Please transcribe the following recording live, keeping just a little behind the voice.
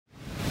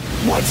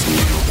What's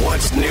new?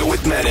 What's new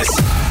with Menace?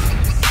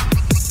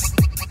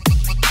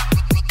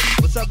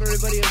 What's up,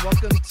 everybody, and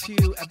welcome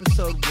to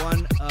episode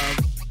 1 of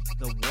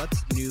the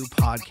What's New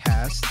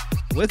podcast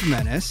with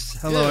Menace.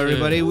 Hello,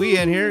 everybody. We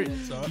in here.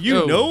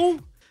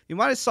 You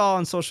might have saw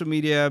on social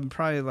media,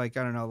 probably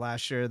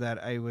last year,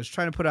 that I was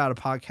trying to put out a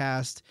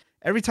podcast.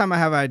 Every time I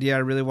have an idea, I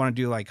really want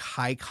to do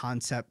high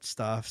concept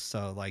stuff.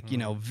 So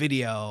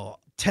video,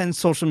 10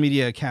 social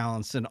media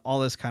accounts and all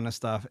this kind of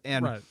stuff.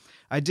 And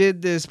I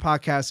did this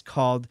podcast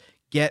called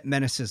Get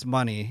Menace's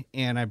Money,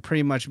 and I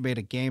pretty much made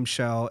a game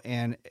show,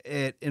 and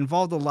it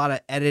involved a lot of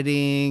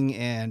editing,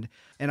 and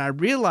I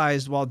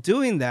realized while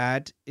doing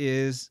that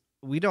is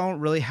we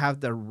don't really have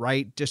the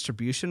right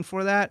distribution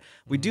for that.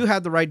 We do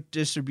have the right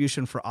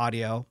distribution for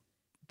audio.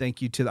 Thank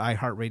you to the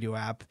iHeartRadio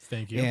app.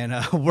 Thank you. And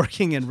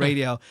working in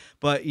radio,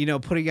 but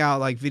putting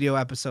out video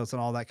episodes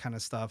and all that kind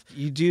of stuff,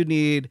 you do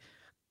need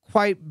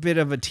quite a bit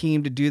of a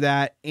team to do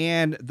that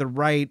and the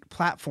right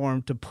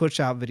platform to push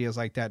out videos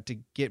like that to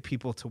get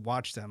people to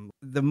watch them.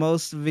 The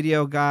most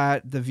video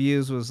got the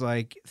views was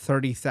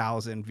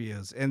 30,000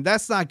 views. And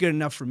that's not good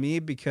enough for me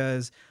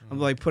because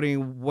I'm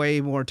putting way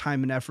more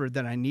time and effort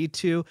than I need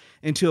to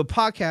into a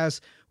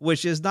podcast,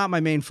 which is not my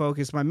main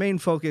focus. My main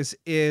focus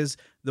is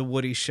the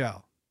Woody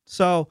Show.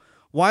 So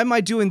why am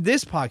I doing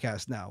this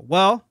podcast now?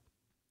 Well,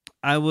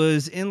 I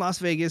was in Las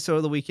Vegas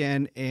over the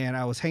weekend, and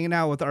I was hanging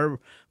out with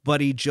our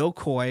buddy Joe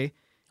Coy,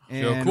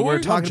 and we're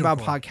talking about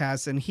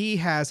podcasts, and he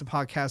has a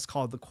podcast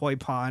called The Koi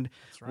Pond,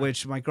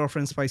 which my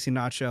girlfriend Spicy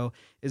Nacho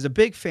is a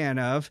big fan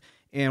of,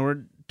 and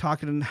we're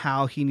talking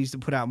how he needs to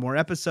put out more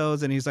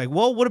episodes, and he's like,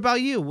 well, what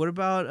about you? What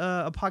about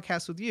a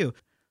podcast with you?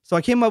 So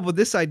I came up with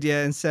this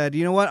idea and said,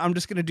 you know what? I'm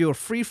just going to do a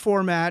free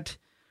format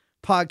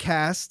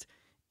podcast,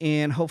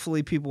 and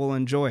hopefully people will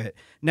enjoy it.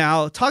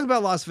 Now, talk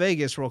about Las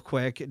Vegas real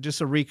quick, just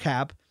a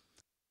recap.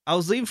 I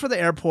was leaving for the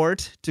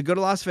airport to go to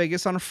Las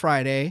Vegas on a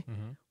Friday.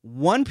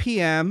 1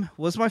 p.m.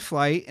 was my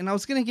flight, and I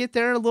was going to get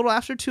there a little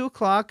after 2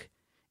 o'clock,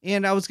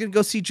 and I was going to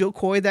go see Joe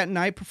Coy that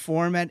night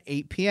perform at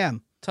 8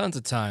 p.m. Tons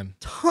of time,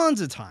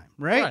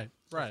 right?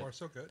 Right.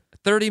 So good.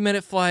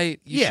 30-minute flight.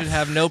 You should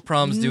have no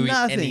problems doing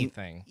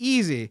anything.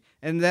 Easy.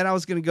 And then I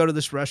was going to go to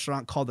this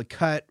restaurant called The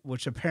Cut,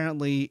 which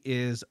apparently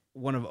is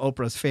one of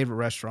Oprah's favorite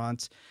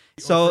restaurants.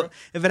 So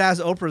if it has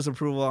Oprah's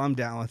approval, I'm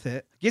down with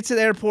it. Get to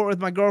the airport with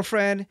my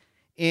girlfriend,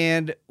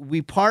 and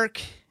we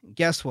park.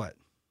 Guess what?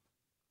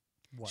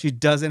 She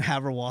doesn't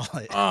have her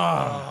wallet.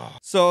 Oh.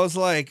 So I was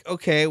like,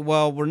 okay,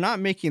 well, we're not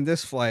making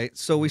this flight.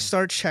 So we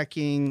start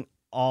checking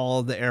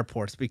all the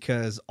airports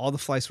because all the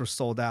flights were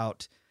sold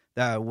out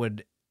that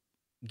would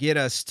get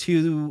us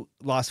to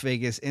Las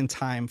Vegas in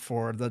time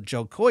for the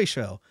Joe Coy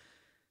show.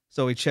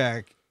 So we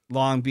check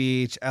Long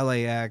Beach,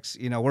 LAX.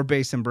 We're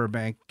based in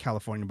Burbank,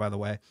 California, by the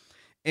way.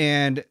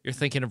 And you're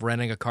thinking of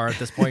renting a car at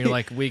this point. You're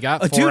like, we got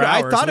 4 dude,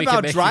 hours. I thought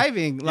about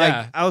driving.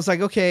 I was like,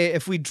 okay,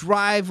 if we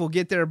drive, we'll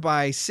get there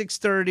by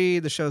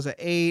 6:30. The show's at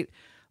 8.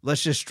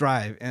 Let's just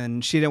drive.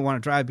 And she didn't want to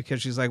drive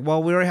because she's like,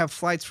 well, we already have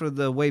flights for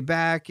the way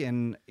back,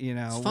 and we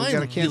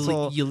gotta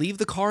cancel. You leave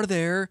the car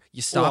there.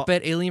 You stop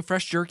at Alien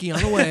Fresh Jerky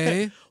on the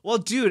way. Well,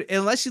 dude,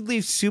 unless you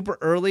leave super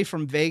early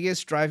from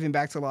Vegas, driving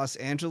back to Los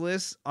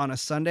Angeles on a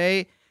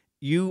Sunday,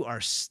 you are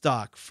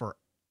stuck for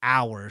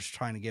hours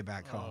trying to get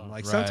back home.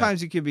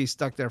 Sometimes you could be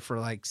stuck there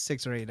for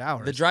 6 or 8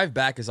 hours. The drive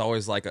back is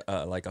always like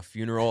a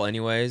funeral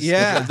anyways.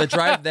 Yeah. The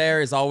drive there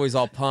is always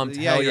all pumped.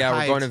 Yeah, Hell yeah, hyped.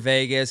 we're going to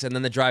Vegas. And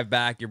then the drive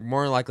back, you're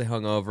more than likely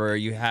hungover.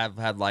 You have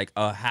had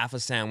a half a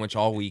sandwich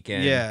all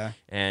weekend. Yeah.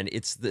 And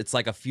it's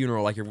like a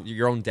funeral, like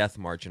your own death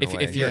march in a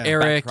way. If you're Back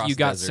Eric, across you the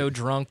got desert. so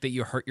drunk that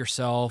you hurt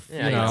yourself.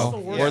 Yeah,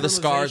 worst where the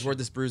scars, realization. where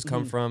this bruise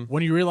come from.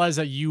 When you realize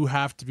that you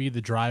have to be the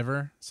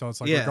driver, so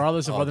it's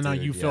regardless of whether or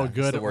not you feel it's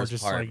good the or worst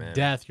just part, man.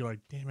 death, you're like,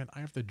 damn it, I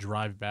have to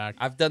drive back.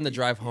 I've done the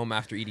drive home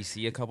after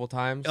EDC a couple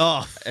times.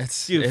 Oh,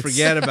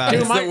 forget about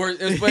it. It's the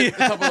worst. It was a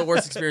couple of the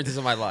worst experiences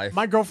of my life.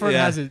 My girlfriend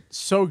has it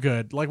so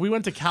good. We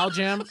went to Cal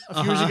Jam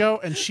a few years ago,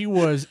 and she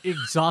was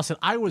exhausted.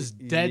 I was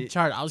dead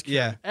tired. I was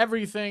carrying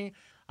everything.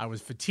 I was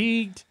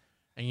fatigued.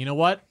 And you know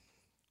what?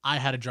 I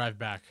had to drive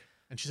back.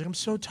 And she's like, I'm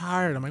so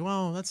tired. I'm like,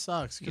 well, that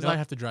sucks because I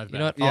have to drive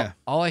back. You know what?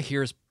 All I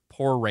hear is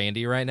poor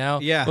Randy right now.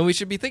 Yeah. When we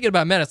should be thinking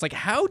about Menace.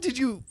 How did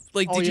you,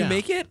 did you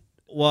make it?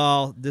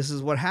 Well, this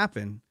is what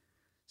happened.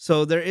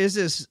 So there is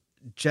this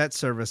jet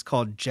service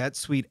called Jet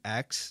Suite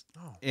X,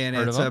 and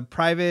it's a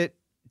private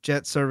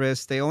jet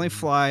service. They only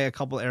fly a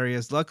couple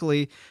areas.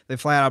 Luckily, they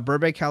fly out of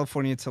Burbank,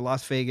 California to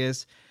Las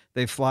Vegas.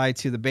 They fly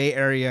to the Bay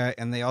Area,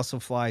 and they also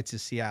fly to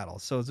Seattle.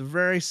 So it's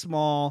very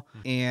small,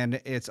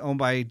 and it's owned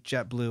by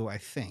JetBlue, I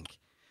think.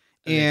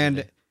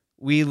 And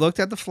we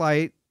looked at the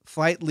flight.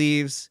 Flight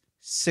leaves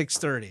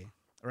 6:30,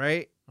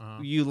 right?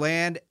 You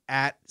land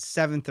at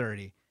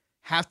 7:30.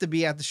 Have to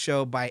be at the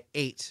show by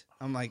 8.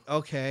 I'm like,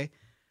 okay,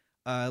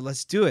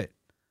 let's do it.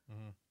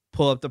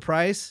 Pull up the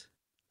price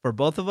for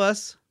both of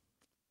us,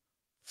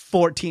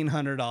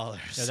 $1,400.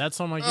 Yeah, that's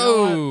on my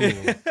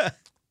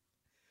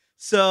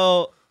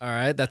So all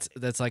right,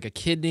 that's like a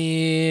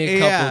kidney, a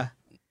couple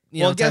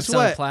guess types out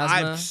what?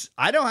 plasma.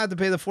 I don't have to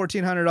pay the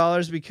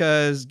 $1,400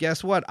 because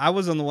guess what? I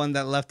was on the one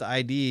that left the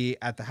ID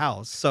at the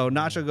house. So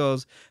Nacho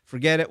goes,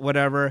 forget it,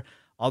 whatever.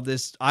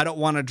 I don't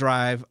want to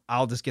drive.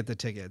 I'll just get the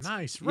tickets.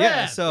 Nice.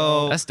 Yeah. Rad,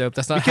 So That's dope.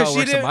 That's not how it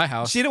works at my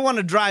house. She didn't want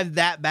to drive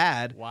that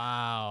bad.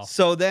 Wow.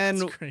 So then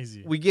That's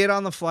crazy. we get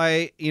on the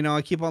flight.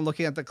 I keep on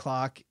looking at the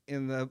clock,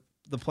 and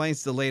the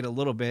plane's delayed a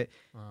little bit.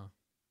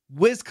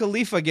 Wiz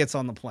Khalifa gets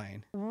on the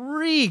plane.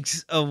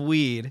 Reeks of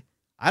weed.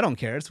 I don't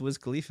care. It's Wiz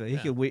Khalifa.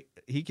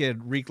 He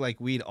could reek like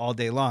weed all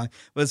day long.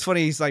 But it's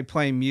funny. He's like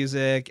playing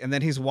music, and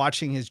then he's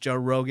watching his Joe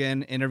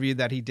Rogan interview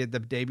that he did the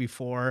day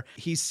before.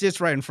 He sits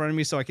right in front of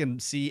me so I can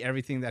see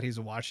everything that he's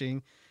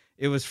watching.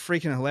 It was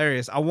freaking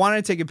hilarious. I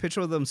wanted to take a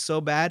picture with him so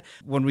bad.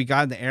 When we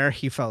got in the air,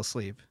 he fell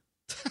asleep.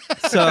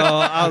 So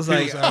I was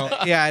like,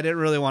 yeah, I didn't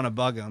really want to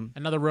bug him.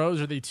 Another rows?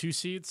 Are they 2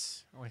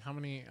 seats? Like how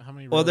many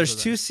rows? Well, there's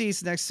 2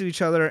 seats next to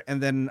each other,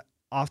 and then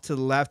off to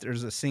the left,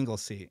 there's a single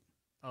seat.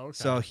 Oh, okay.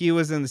 So he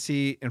was in the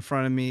seat in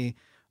front of me.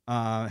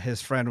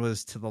 His friend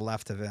was to the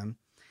left of him.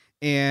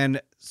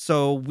 And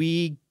so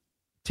we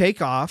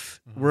take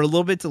off. Mm-hmm. We're a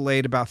little bit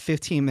delayed, about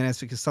 15 minutes,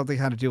 because something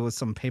had to do with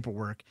some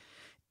paperwork.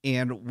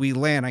 And we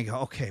land. I go,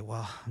 okay,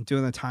 well, I'm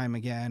doing the time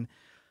again.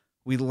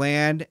 We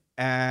land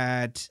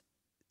at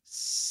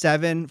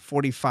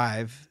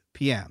 7:45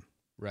 p.m.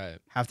 Right.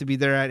 Have to be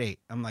there at 8.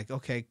 I'm like,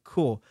 okay,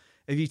 cool.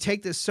 If you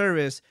take this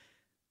service,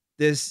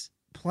 this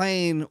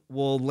plane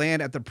will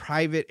land at the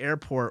private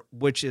airport,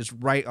 which is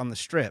right on the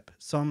strip.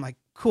 So I'm like,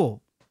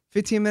 cool.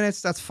 15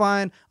 minutes, that's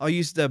fine. I'll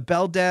use the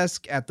bell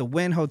desk at the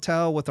Wynn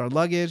Hotel with our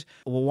luggage.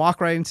 We'll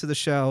walk right into the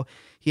show.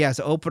 He has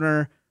an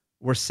opener.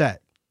 We're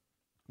set.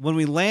 When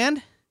we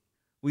land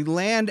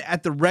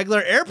at the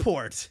regular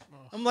airport.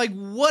 I'm like,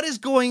 what is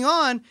going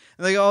on?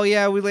 And they go, oh,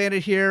 yeah, we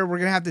landed here. We're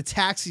going to have to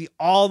taxi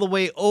all the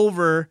way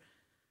over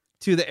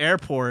to the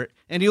airport.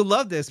 And you'll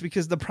love this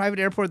because the private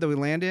airport that we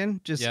land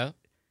in,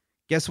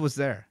 guess what's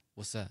there?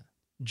 What's that?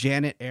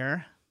 Janet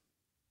Air.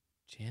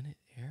 Janet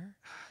Air?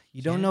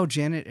 You don't know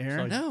Janet Air?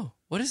 Like no.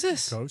 What is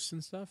this? Ghosts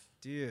and stuff?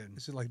 Dude.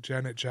 Is it like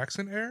Janet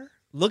Jackson Air?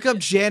 Look up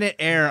Janet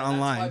Air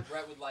online. That's why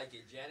Brett would like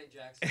it. Janet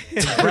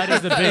Jackson. Brett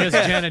is the biggest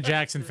Janet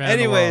Jackson fan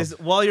Anyways, in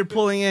the world. while you're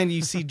pulling in,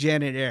 you see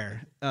Janet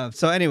Air.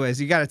 So anyways,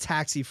 you got a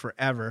taxi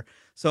forever.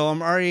 So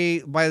I'm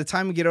already, by the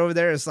time we get over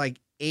there, it's like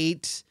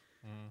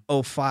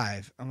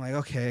 8:05. I'm like,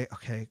 okay,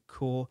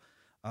 cool.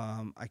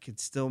 I could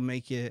still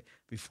make it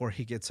before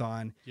he gets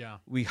on. Yeah.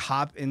 We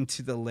hop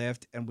into the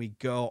lift and we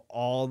go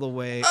all the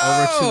way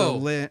over to the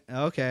lift.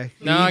 Okay.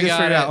 No, I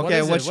got it.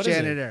 Okay, What is what's it?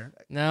 Janet Air?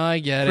 Now I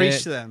get Preach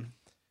it. to them.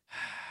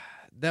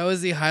 That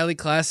was the highly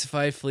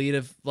classified fleet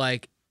of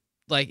like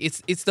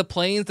it's the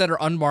planes that are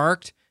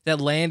unmarked that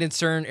land in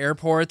certain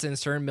airports and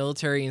certain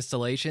military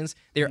installations.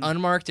 They're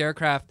unmarked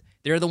aircraft.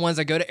 They're the ones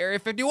that go to Area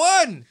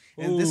 51.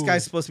 And this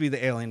guy's supposed to be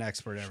the alien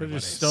expert, Should've everybody.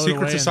 just stowed away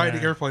Secret in Society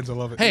there. airplanes. I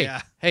love it.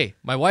 Hey,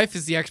 my wife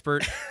is the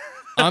expert.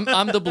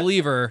 I'm the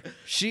believer.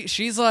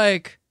 She's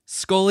like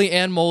Scully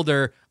and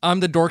Mulder. I'm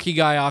the dorky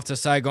guy off to the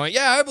side going,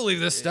 yeah, I believe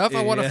this stuff.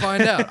 I want to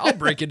find out. I'll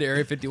break into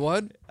Area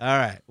 51. All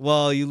right.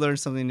 Well, you learn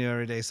something new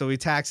every day. So we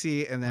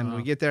taxi, and then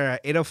we get there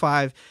at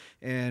 8:05,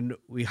 and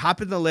we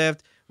hop in the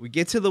lift. We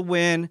get to the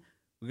Wynn.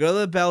 We go to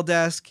the bell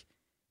desk,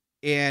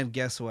 and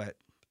guess what?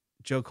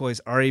 Joe Coy's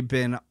already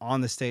been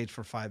on the stage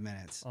for 5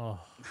 minutes. Oh,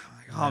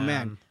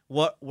 Man.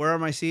 Where are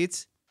my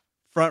seats?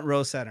 Front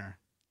row center.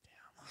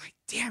 I'm like,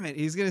 damn it.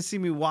 He's going to see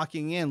me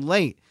walking in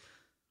late.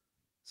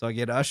 So I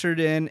get ushered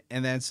in,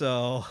 and then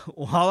so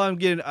while I'm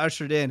getting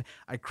ushered in,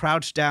 I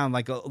crouch down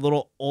like a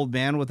little old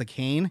man with a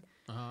cane.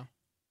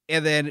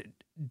 And then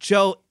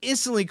Joe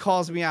instantly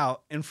calls me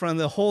out in front of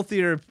the whole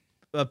theater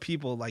of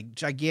people, like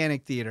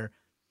gigantic theater,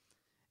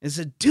 and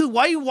said, dude,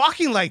 why are you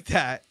walking like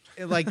that?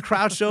 And like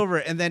crouched over.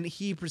 And then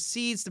he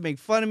proceeds to make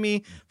fun of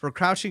me for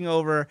crouching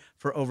over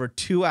for over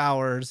 2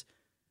 hours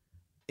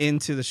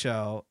into the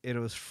show. It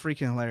was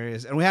freaking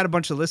hilarious. And we had a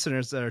bunch of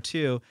listeners there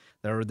too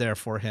that were there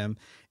for him.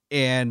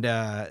 And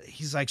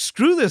he's like,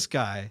 screw this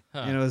guy.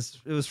 And it was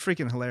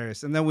freaking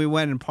hilarious. And then we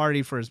went and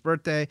partied for his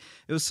birthday.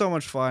 It was so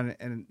much fun.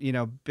 And,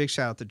 big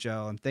shout out to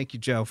Joe. And thank you,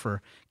 Joe,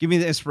 for giving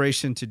me the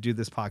inspiration to do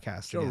this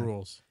podcast. Joe again.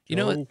 rules. You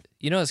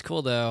know what's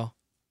cool though?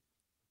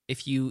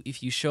 If you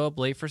show up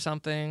late for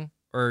something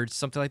or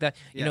something like that,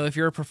 you know, if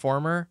you're a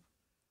performer,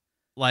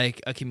 like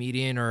a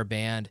comedian or a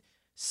band,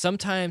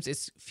 sometimes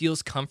it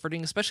feels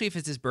comforting, especially if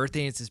it's his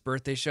birthday and it's his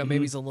birthday show.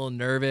 Maybe he's a little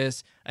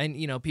nervous, and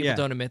people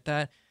don't admit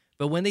that.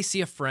 But when they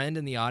see a friend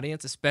in the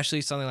audience, especially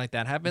if something like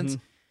that happens,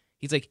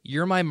 he's like,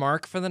 "You're my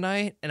mark for the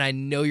night, and I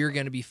know you're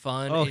going to be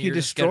fun." Oh, and he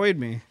destroyed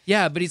me.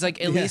 Yeah, but he's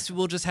like, at least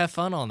we'll just have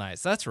fun all night.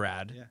 So that's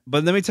rad. Yeah.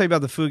 But let me tell you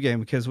about the food game,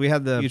 because we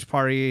had the huge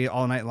party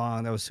all night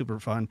long. That was super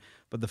fun.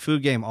 But the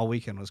food game all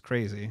weekend was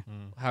crazy.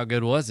 How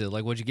good was it?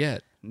 Like, what'd you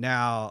get?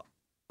 Now,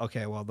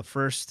 okay, well, the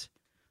first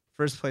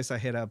place I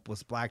hit up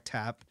was Black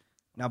Tap.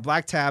 Now,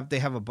 Black Tap, they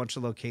have a bunch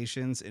of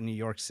locations in New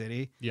York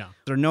City. Yeah.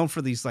 They're known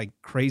for these like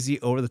crazy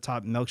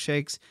over-the-top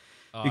milkshakes.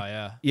 Oh,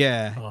 yeah.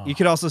 Yeah. Oh. You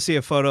could also see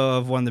a photo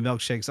of one of the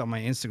milkshakes on my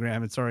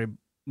Instagram. It's already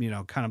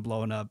kind of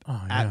blowing up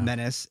Oh, at yeah.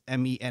 Menace,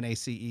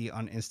 MENACE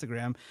on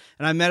Instagram.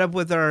 And I met up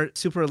with our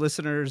super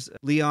listeners,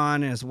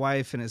 Leon and his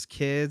wife and his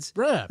kids.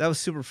 Bruh. That was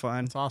super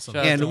fun. That's awesome.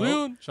 Shout out And- to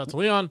Leon. Shout out to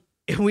Leon.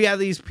 And we had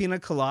these pina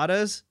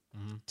coladas.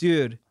 Mhm.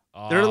 Dude,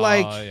 they're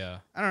like, yeah.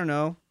 I don't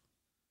know,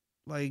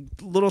 like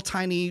little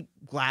tiny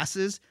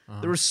glasses.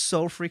 Uh-huh. They were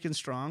so freaking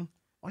strong.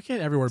 Why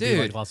can't everywhere be Dude.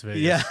 like Las Vegas?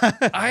 Yeah.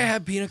 I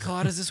had pina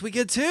coladas this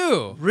weekend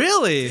too.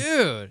 Really?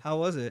 Dude. How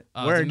was it?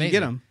 Oh, Where it's did you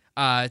get amazing.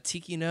 them?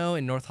 Tiki No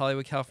in North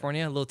Hollywood,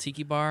 California, a little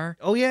tiki bar.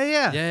 Oh, yeah.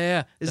 Yeah, yeah,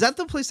 yeah. Is that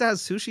the place that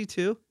has sushi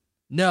too?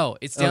 No,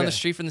 it's down Okay. the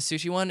street from the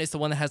sushi one. It's the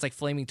one that has like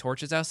flaming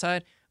torches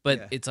outside, but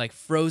Yeah. it's like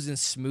frozen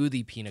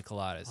smoothie pina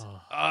coladas. Oh.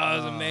 Oh, it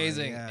was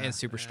amazing yeah. and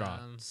super strong.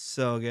 Man.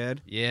 So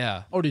good.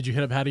 Yeah. Oh, did you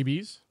hit up Hattie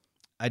B's?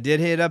 I did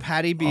hit up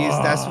Hattie B's.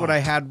 That's what I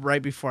had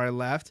right before I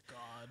left.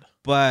 God.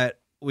 But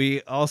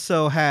we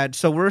also had,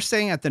 so we're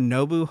staying at the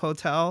Nobu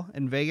Hotel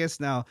in Vegas.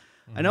 Now,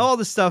 I know all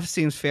this stuff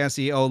seems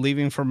fancy. Oh,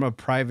 leaving from a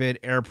private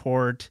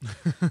airport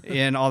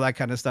and all that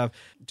kind of stuff.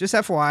 Just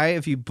FYI,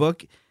 if you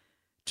book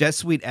Jet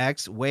Suite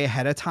X way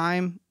ahead of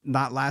time,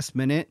 not last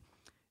minute,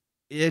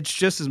 it's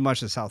just as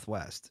much as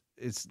Southwest.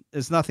 It's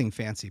nothing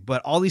fancy,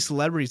 but all these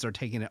celebrities are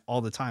taking it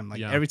all the time. Like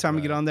Yeah, every time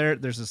we get on there,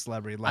 there's a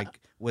celebrity like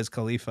Wiz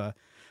Khalifa.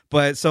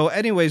 But so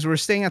anyways, we're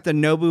staying at the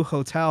Nobu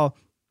Hotel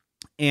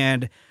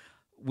and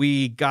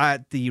we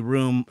got the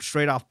room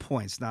straight off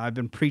points. Now I've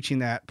been preaching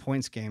that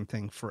points game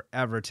thing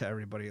forever to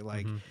everybody.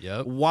 Like,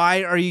 Yep.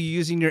 why are you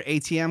using your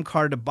ATM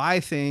card to buy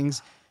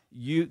things?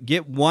 You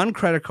get one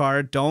credit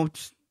card,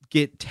 don't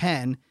get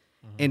 10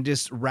 and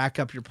just rack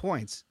up your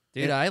points.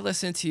 Dude, I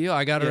listened to you.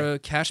 I got a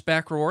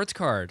cashback rewards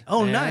card.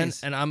 Oh, man,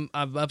 nice. And I'm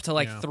up to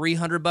like Yeah.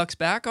 $300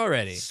 back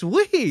already.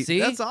 Sweet.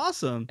 See? That's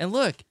awesome. And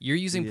look, you're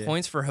using Yeah.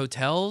 points for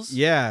hotels.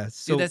 Yeah.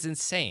 So, Dude, that's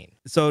insane.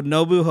 so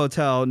Nobu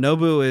Hotel,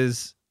 Nobu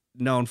is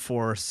known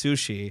for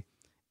sushi.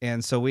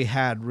 And so we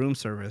had room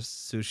service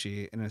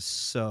sushi and it's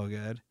so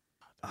good.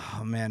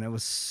 Oh man, it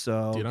was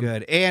so Dude, I'm-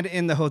 good. And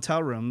in the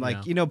hotel room,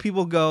 like, Yeah.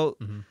 people go,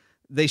 Mhm.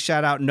 they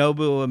shout out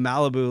Nobu and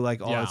Malibu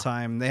like all Yeah. the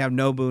time. They have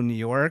Nobu in New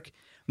York.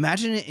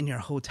 Imagine it in your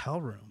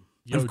hotel room.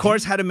 Of Yoji?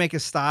 course, had to make a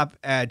stop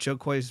at Joe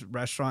Koi's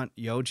restaurant,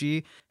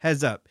 Yoji.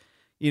 Heads up,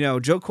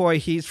 Joe Koi,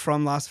 he's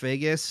from Las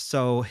Vegas,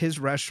 so his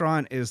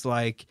restaurant is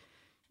like,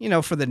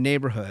 for the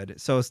neighborhood.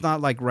 So it's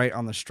not like right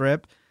on the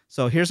strip.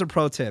 So here's a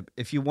pro tip: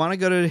 if you want to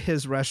go to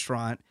his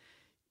restaurant,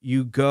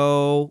 you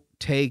go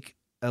take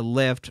a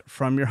lift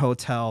from your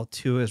hotel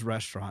to his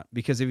restaurant,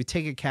 because if you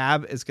take a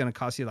cab, it's going to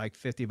cost you like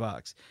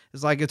 $50.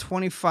 It's like a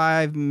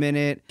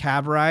 25-minute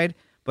cab ride.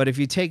 But if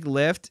you take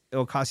Lyft,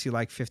 it'll cost you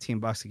like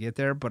 $15 to get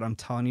there. But I'm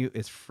telling you,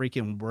 it's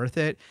freaking worth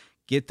it.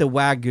 Get the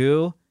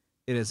Wagyu.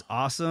 It is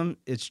awesome.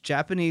 It's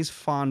Japanese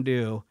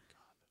fondue,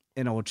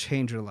 and it will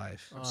change your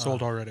life.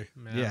 Sold already.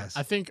 Man, Yes.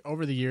 I think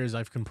over the years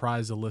I've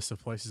comprised a list of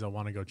places I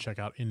want to go check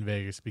out in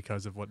Vegas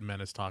because of what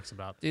Menace talks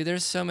about. Dude,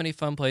 there's so many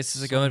fun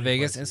places to So go in many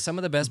Vegas, and places. some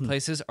of the best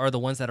places are the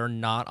ones that are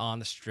not on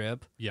the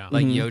strip. Yeah.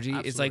 Like Mhm.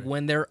 Yoji, it's like Absolutely.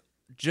 when they're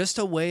just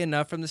away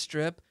enough from the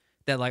strip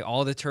that like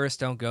all the tourists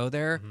don't go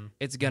there, Mm-hmm.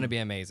 it's gonna be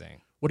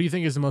amazing. What do you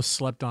think is the most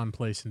slept on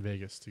place in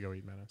Vegas to go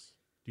eat Menace?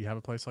 Do you have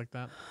a place like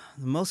that?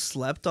 The most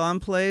slept on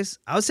place,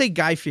 I would say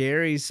Guy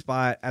Fieri's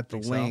spot at the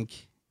Think so?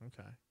 Link.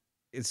 Okay.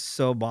 It's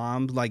so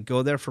bombed. Like,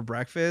 go there for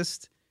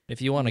breakfast.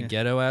 If you want a Yeah.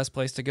 ghetto ass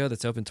place to go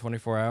that's open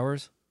 24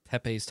 hours,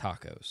 Pepe's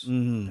Tacos.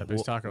 Mhm.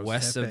 Pepe's Tacos.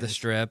 West of the Pepe's.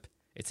 strip,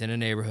 it's in a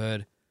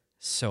neighborhood.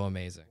 So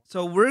amazing.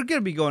 So we're gonna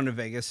be going to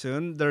Vegas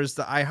soon. There's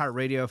the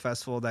iHeartRadio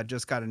Festival that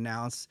just got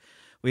announced.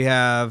 We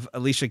have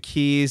Alicia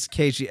Keys,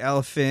 KG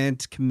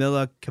Elephant,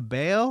 Camila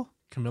Cabello,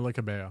 Camila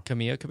Cabello.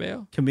 Camilla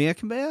Cabello? Camila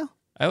Cabello,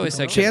 I always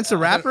say Chance the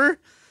Rapper,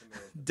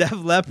 Def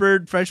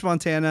Leppard, French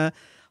Montana,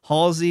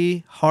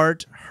 Halsey,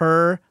 Hart,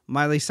 Her,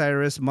 Miley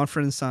Cyrus,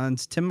 Mumford &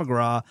 Sons, Tim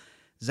McGraw,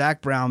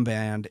 Zach Brown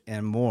Band,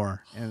 and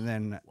more. And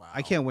then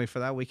I can't wait for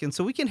that weekend.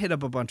 So we can hit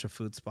up a bunch of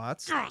food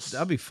spots.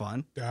 That'll be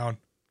fun. Down.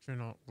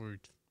 Cannot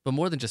wait. But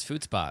more than just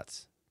food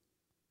spots.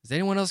 Is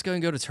anyone else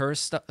going to go to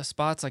tourist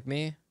spots like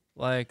me?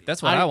 Like,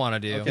 that's what I want to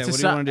do. Okay. It's what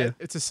a do you wanna do?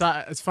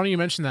 It's funny you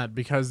mentioned that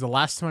because the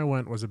last time I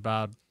went was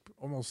about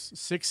almost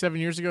 6-7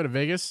 years ago to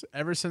Vegas.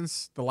 Ever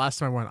since the last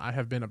time I went, I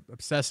have been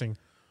obsessing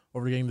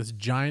over getting this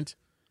giant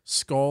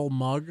skull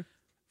mug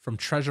from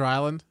Treasure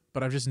Island,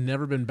 but I've just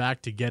never been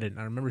back to get it. And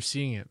I remember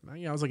seeing it.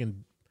 I was like,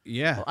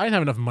 Yeah. I didn't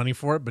have enough money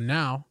for it, but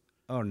now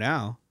Oh,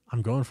 now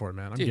I'm going for it,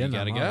 man. I'm Dude, you getting that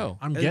gotta mug. go.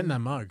 I'm getting that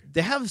mug.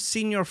 they have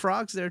Senior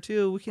Frogs there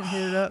too. We can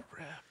hit it up.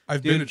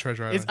 I've Dude, been to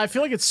Treasure Island. I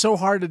feel like it's so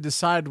hard to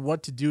decide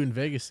what to do in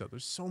Vegas, though.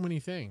 There's so many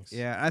things.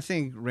 Yeah, I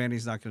think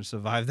Randy's not going to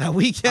survive that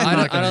weekend. I not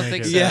don't, gonna I don't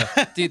make think it.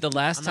 so. Dude, the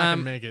last I'm not gonna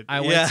time make it. I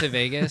Yeah. went to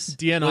Vegas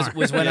DNR.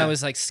 was when Yeah. I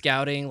was like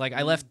scouting. Like,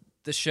 I left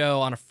the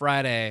show on a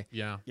Friday,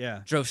 Yeah.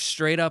 Yeah. drove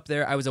straight up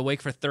there. I was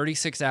awake for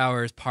 36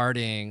 hours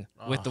partying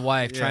with the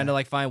wife, yeah. trying to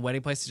like find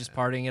wedding places, just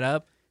partying it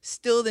up.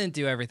 Still didn't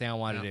do everything I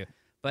wanted to do.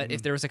 But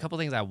if there was a couple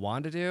things I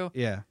wanted to do,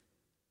 Yeah.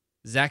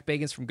 Zach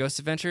Bagans from Ghost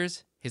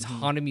Adventures, his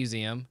haunted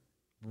museum,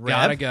 Rep.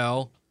 gotta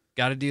go,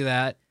 gotta do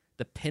that.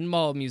 The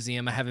pinball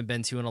museum I haven't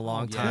been to in a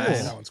long time.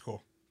 That one's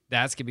cool.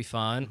 That's gonna be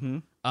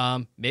fun.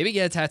 Maybe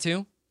get a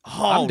tattoo.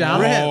 Oh, I'm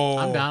down. rip.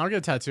 I'm down. I'll get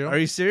a tattoo. Are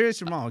you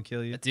serious? Your mom will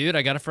kill you. Dude,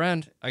 I got a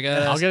friend. I'll get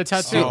a tattoo. I'll get a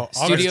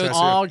tattoo.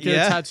 I'll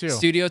get a tattoo.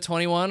 Studio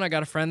 21. I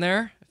got a friend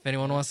there. If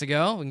anyone wants to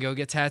go, we can go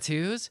get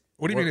tattoos.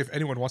 What do you mean if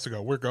anyone wants to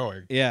go? We're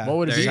going. Yeah. What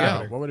would it There be you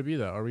though? go. What would it be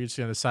though? Are we just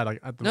gonna decide like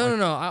at the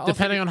No. I'll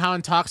depending on how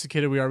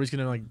intoxicated we are we just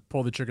gonna like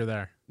pull the trigger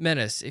there?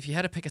 Menace, if you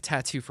had to pick a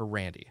tattoo for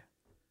Randy.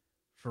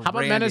 For How about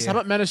Randy. Menace? How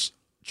about Menace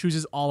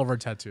chooses all of our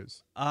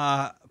tattoos?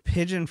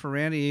 Pigeon for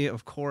Randy,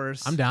 of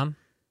course. I'm down.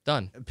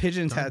 Done. A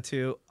pigeon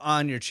tattoo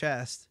on your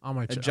chest. On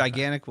my A chest.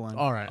 gigantic one.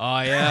 All right.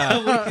 Oh,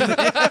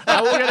 yeah.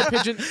 I will get a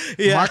pigeon.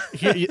 Yeah. Mark,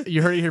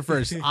 you heard it here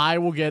first. I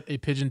will get a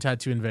pigeon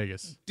tattoo in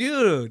Vegas.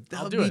 Dude, that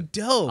I'll would do be it.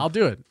 dope. I'll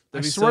do it. I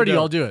That'd be swear so to you,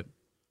 dope. I'll do it.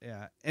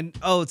 Yeah. And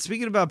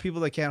speaking about people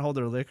that can't hold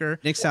their liquor,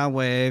 Nick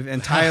Soundwave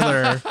and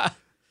Tyler,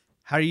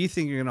 how do you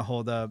think you're gonna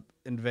hold up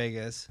in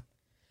Vegas?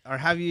 Or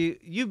have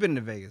you've been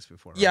to Vegas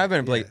before? Yeah, right?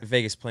 I've been to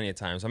Vegas plenty of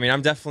times. I mean,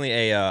 I'm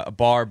definitely a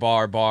bar.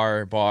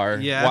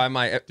 Yeah. Why am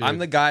I? I'm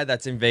the guy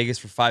that's in Vegas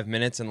for 5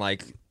 minutes and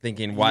like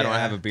thinking, why don't I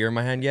Yeah. have a beer in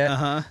my hand yet?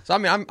 Uh-huh. So I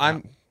mean,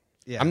 I'm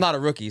Yeah. not a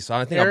rookie, so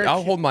I think Eric-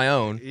 I'll hold my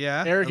own.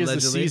 Yeah. Eric is the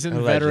allegedly. seasoned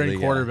Allegedly, veteran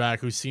yeah. quarterback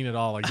who's seen it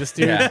all. Like this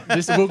dude,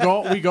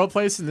 Yeah. we go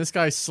place and this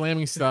guy's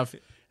slamming stuff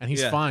and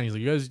he's Yeah. fine. He's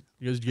like, you guys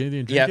get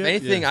anything to Yeah, drink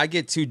if yet?" anything, I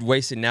get too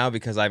wasted now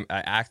because I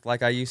act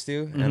like I used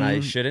to, and I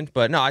shouldn't.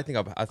 But no, I think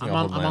I'll I'm hold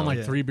on, my I'm on own. like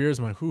Yeah. 3 beers.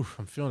 I'm like, whew,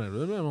 I'm feeling it.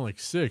 I'm on like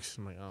 6.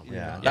 I'm like, oh my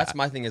Yeah, God. that's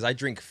my thing is I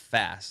drink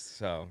fast.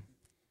 So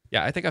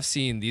Yeah, I think I've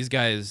seen these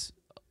guys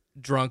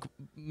drunk,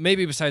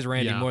 maybe besides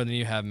Randy, Yeah. more than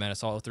you have,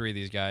 Menace, all three of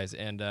these guys.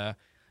 And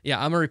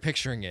yeah, I'm already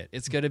picturing it.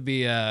 It's going to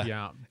be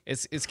Yeah.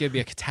 it's going to be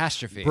a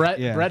catastrophe. Brett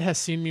Yeah. Brett has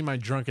seen me my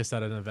drunkest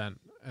at an event.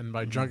 And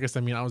by drunkest, I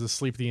mean I was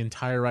asleep the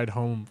entire ride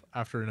home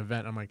after an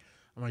event. I'm like,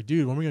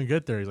 dude, when are we gonna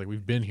get there? He's like,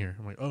 we've been here.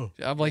 I'm like, oh.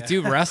 I'm like,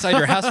 dude, we're outside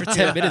your house for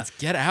 10 minutes.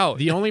 Get out.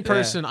 The only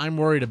person I'm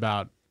worried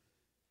about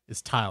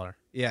is Tyler.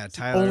 Yeah, It's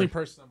the Tyler. only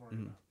person I'm worried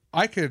about.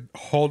 I could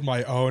hold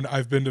my own.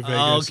 I've been to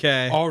Vegas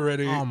Okay.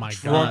 already. Oh my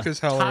drunk God. as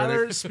hell Tyler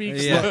already.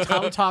 speaks. Yeah. Look,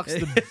 Tyler talks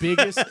the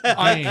biggest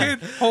I game.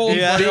 could hold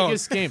Yeah. my own.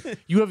 Biggest game.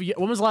 You have.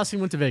 When was the last time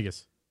you went to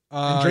Vegas?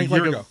 A Drink year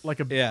like ago. like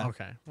a. Yeah.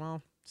 Okay.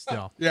 Well,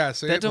 still. Yeah,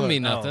 see, That don't look,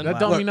 mean nothing. That wow.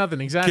 don't Look, mean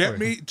nothing. Exactly. Get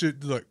me to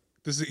look.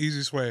 This is the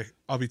easiest way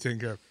I'll be taken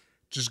care of.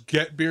 Just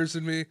get beers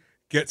in me.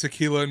 Get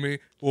tequila in me.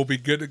 We'll be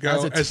good to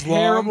go. That's a as long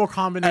terrible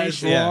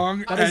combination. As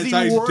long That as is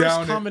I the worst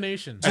down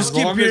combination. As Just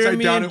keep long as beer I in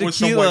me down and it with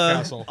some White tequila.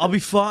 Castle. I'll be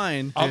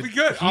fine. I'll be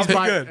good. I'll He's be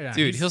by- good. yeah,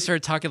 Dude, he's- he'll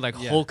start talking like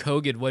Hulk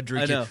Hogan. What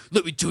drinking? know.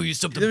 Let me tell you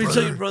something, Let me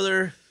brother. tell you,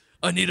 brother.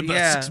 I need about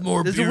Yeah. 6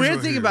 more There's beers a weird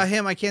right thing here. about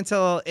him. I can't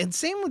tell. And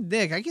same with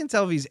Nick. I can't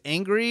tell if he's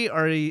angry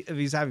or if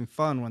he's having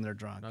fun when they're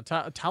drunk. No,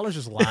 Tyler's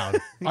just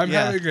loud. I'm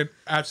Yeah. having an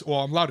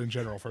well, I'm loud in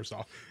general, first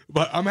off,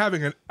 but I'm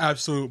having an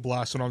absolute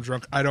blast when I'm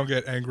drunk. I don't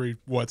get angry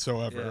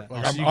whatsoever. Yeah.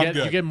 Like, So I'm you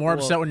good. get more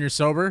upset when you're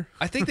sober.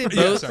 I think they Yes,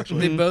 both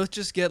actually. they both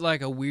just get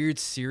like a weird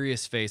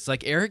serious face.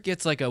 Like Eric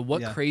gets like a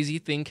what Yeah. crazy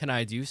thing can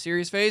I do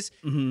serious face.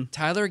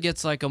 Tyler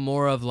gets like a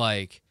more of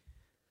like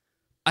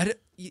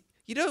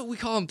you know we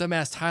call him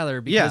dumbass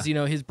Tyler because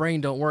Yeah. his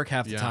brain don't work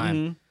half the Yeah.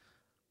 time.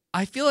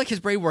 I feel like his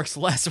brain works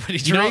less when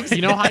he You know, drinks.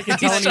 you know how I can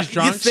tell when he's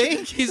drunk? You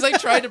think? He's like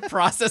trying to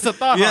process a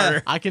thought Yeah.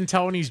 harder. I can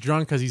tell when he's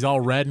drunk because he's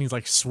all red and he's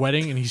like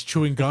sweating and he's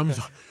chewing gum. He's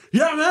like,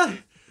 yeah,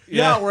 man.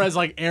 Yeah. Whereas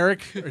like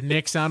Eric or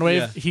Nick Soundwave,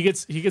 Yeah. he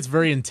gets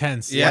very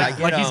intense. Yeah, Like, I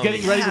get, like he's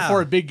getting ready yeah.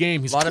 before a big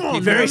game. He's A lot of "Come on,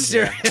 people very man."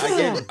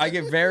 serious. I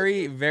get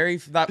very, very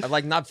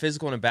not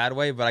physical in a bad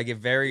way, but I get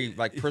very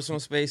like personal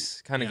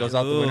space kind of goes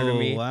out the window to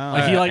me. Ooh, wow.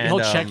 Like he'll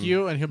And, check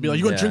you and he'll be like,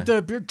 "You gonna yeah. drink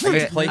that beer? I Drink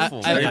get it."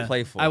 playful, I- very yeah.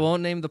 playful. I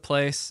won't name the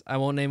place. I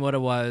won't name what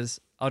it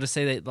was. I'll just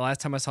say that the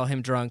last time I saw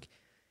him drunk,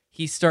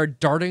 he started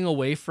darting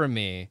away from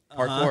me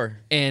Hardcore.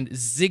 and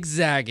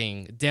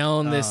zigzagging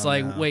down this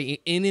no. way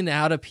in and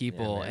out of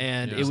people,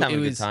 man. and Just it having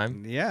a good was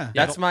time. Yeah.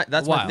 That's my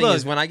Wow. thing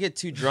is Look. when I get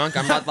too drunk,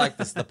 I'm not like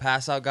the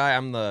pass out guy.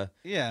 I'm the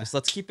Yeah. just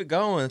let's keep it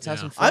going. Let's have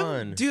some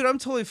I'm fun. I'm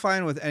totally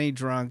fine with any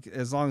drunk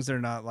as long as they're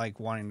not like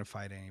wanting to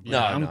fight anybody. No,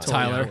 I'm no. totally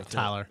Tyler. good with it.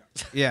 Tyler.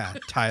 Yeah,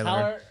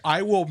 Tyler.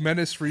 I will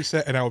menace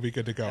reset and I will be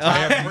good to go. I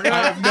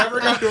have never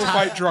gone to a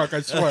fight drunk.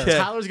 I swear.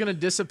 Tyler's gonna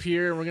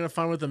disappear and we're gonna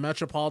find with the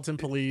Metropolitan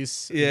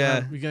Police.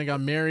 Yeah. We're gonna got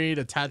married,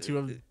 a tattoo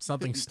of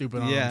something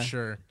stupid on him, Yeah. I'm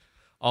sure.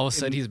 all of a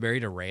sudden he's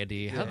married to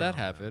Randy. How'd that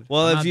happen?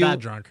 Well, I'm if not you that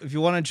drunk. if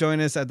you want to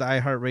join us at the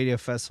iHeartRadio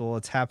Festival,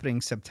 it's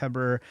happening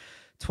September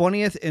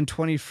 20th and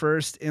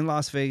 21st in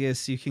Las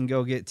Vegas. You can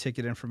go get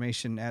ticket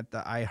information at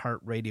the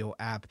iHeartRadio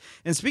app.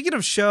 And speaking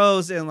of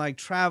shows and like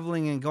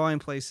traveling and going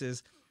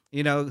places,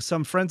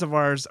 some friends of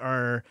ours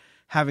are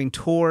having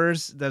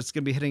tours that's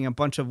going to be hitting a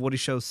bunch of Woody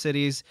Show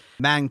cities.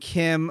 Matt and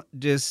Kim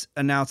just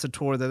announced a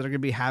tour that they're going to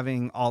be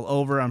having all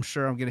over. I'm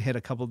sure I'm going to hit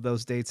a couple of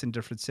those dates in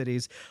different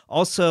cities.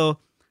 Also,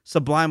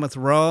 Sublime with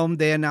Rome,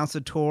 they announced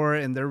a tour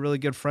and they're really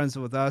good friends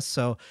with us.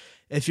 So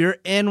if you're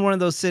in one of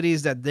those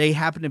cities that they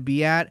happen to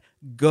be at,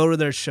 go to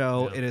their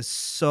show. It is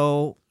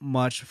so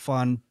much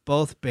fun,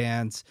 both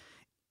bands.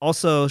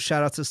 Also,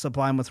 shout out to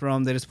Sublime with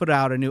Rome. They just put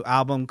out a new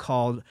album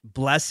called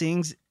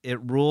Blessings. It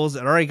rules.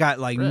 It already got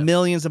like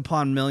millions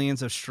upon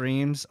millions of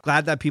streams.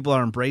 Glad that people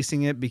are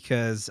embracing it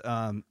because,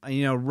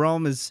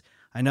 Rome is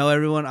I know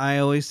I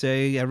always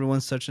say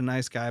everyone's such a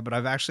nice guy, but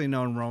I've actually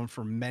known Rome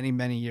for many,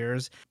 many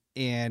years.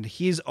 And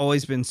he's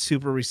always been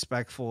super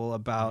respectful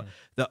about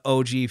the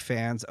OG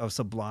fans of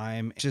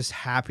Sublime. Just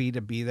happy to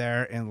be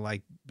there and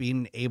like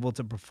being able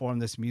to perform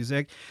this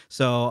music.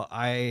 So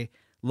I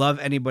love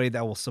anybody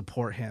that will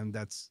support him.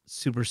 That's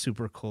super,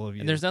 super cool of you.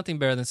 And there's nothing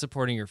better than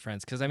supporting your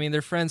friends, because I mean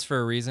they're friends for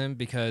a reason,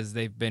 because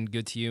they've been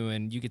good to you,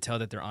 and you could tell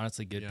that they're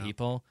honestly good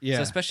people. Yeah.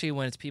 So especially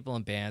when it's people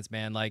in bands,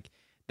 man, like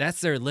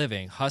that's their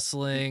living,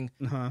 hustling,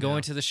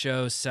 going to the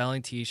shows,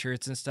 selling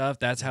T-shirts and stuff.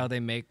 That's how they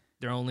make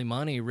their only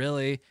money,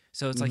 really.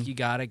 So it's like you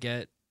gotta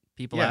get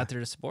people out there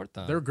to support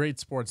them. They're great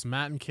sports.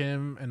 Matt and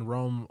Kim and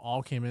Rome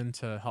all came in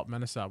to help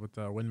Menace out with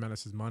Win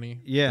Menace's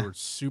money. Yeah. They were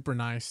super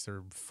nice.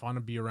 They're fun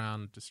to be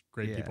around. Just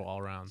great people all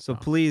around. So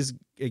please,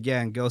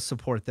 again, go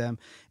support them.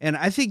 And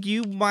I think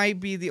you might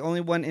be the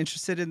only one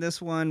interested in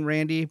this one,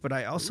 Randy, but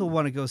I also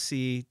want to go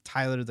see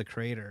Tyler, the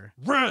Creator.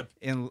 Rip!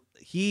 And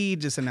he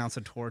just announced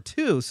a tour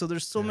too. So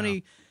there's so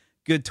many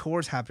good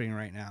tours happening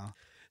right now.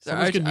 So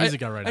much good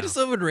music out right now. I just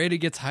love when Randy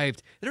gets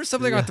hyped. There was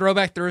something on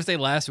Throwback Thursday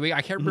last week.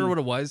 I can't remember what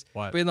it was.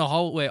 What? But in the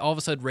hallway, all of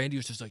a sudden, Randy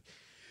was just like,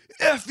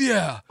 F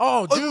yeah.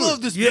 Oh, dude. I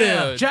love this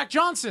band. Jack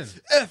Johnson.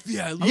 F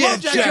yeah. I love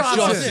Jack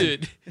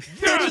Johnson.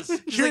 Yes.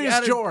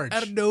 Curious George.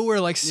 Out of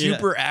nowhere, like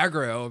super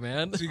aggro,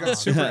 man. So you got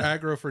super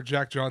aggro for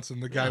Jack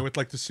Johnson, the guy with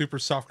like the super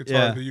soft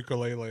guitar and the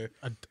ukulele.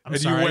 I'm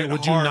sorry,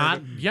 would you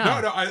not?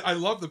 Yeah. No, I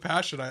love the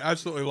passion. I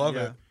absolutely love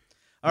it.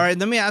 All right,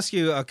 let me ask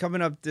you,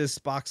 coming up this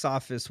box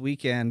office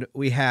weekend,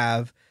 we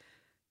have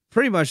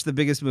pretty much the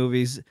biggest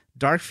movies,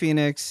 Dark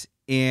Phoenix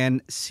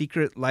and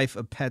Secret Life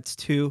of Pets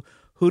 2.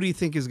 Who do you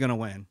think is going to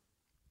win?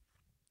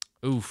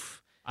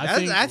 Oof.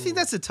 I think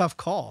that's a tough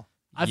call.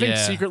 I think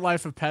Secret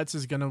Life of Pets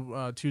is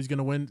gonna 2 is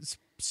gonna win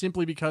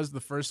simply because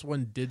the first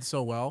one did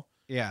so well.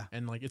 Yeah,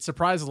 and like it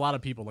surprised a lot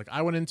of people. Like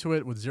I went into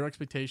it with zero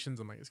expectations.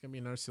 I'm like, it's gonna be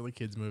another silly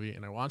kids movie,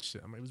 and I watched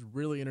it. I mean, it was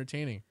really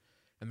entertaining,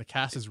 and the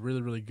cast is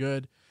really, really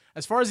good.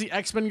 As far as the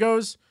X-Men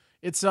goes,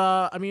 it's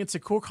I mean, it's a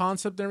cool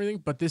concept and everything,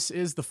 but this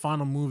is the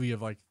final movie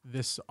of like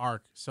this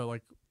arc. So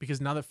like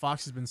because now that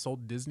Fox has been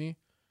sold to Disney,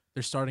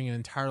 they're starting an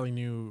entirely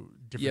new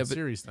different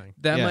series thing.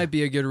 That might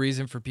be a good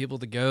reason for people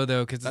to go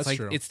though, because it's like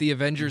true. it's the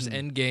Avengers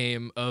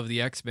Endgame of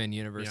the X-Men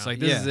universe. Like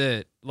this is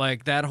it.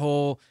 Like that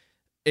whole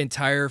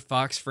entire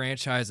Fox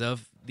franchise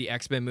of the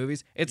X-Men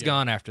movies, it's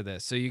gone after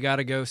this. So you got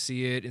to go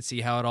see it and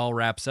see how it all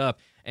wraps up.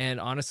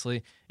 And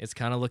honestly, it's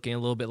kind of looking a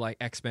little bit like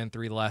X-Men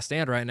 3: The Last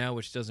Stand right now,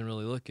 which doesn't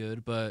really look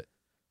good, but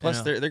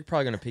plus they're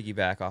probably going to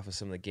piggyback off of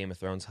some of the Game of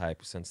Thrones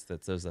hype, since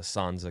there's a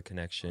Sansa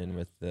connection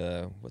with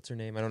the what's her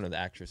name? I don't know the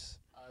actress.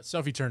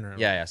 Sophie Turner.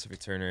 Yeah, Sophie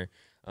Turner.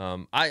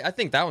 I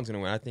think that one's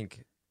gonna win. I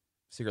think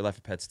Secret Life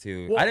of Pets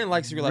 2. I didn't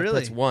like Secret Life of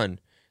Pets 1.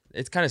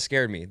 It kind of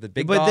scared me. The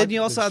big dog, then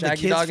you also have the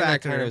Shaggy kids dog, and that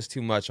factor. kind of was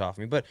too much off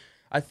me. But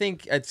I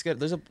think it's good.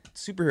 There's a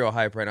superhero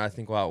hype right now. I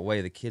think will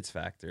outweigh the kids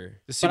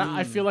factor. But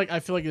I feel like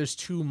there's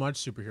too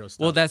much superhero stuff.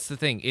 Well, that's the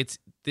thing.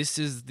 This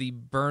is the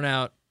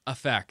burnout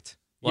effect.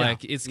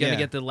 Like it's gonna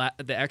get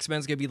the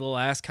X-Men's gonna be the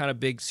last kind of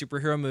big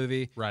superhero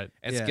movie. Right.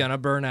 It's gonna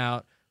burn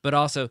out, but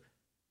also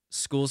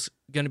school's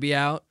gonna be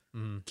out.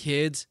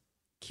 Kids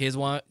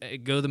want to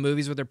go to the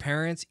movies with their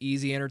parents.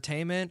 Easy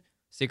entertainment.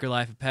 Secret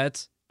Life of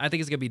Pets. I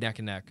think it's gonna be neck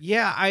and neck.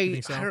 Yeah,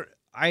 so?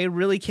 I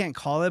really can't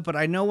call it, but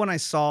I know when I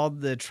saw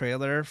the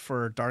trailer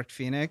for Dark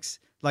Phoenix,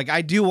 like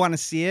I do want to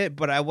see it,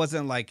 but I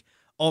wasn't like,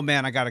 oh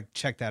man, I gotta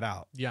check that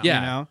out. Yeah. You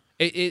know?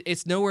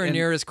 It's nowhere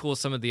near as cool as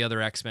some of the other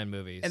X-Men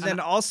movies. And then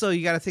also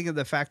you got to think of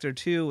the factor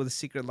too with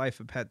Secret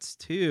Life of Pets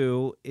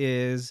 2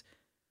 is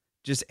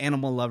just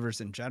animal lovers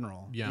in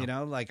general. Yeah. You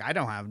know, like I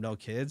don't have no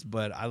kids,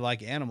 but I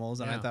like animals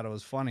and I thought it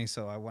was funny,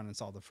 so I went and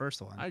saw the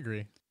first one. I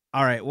agree.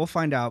 All right, we'll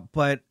find out.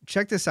 But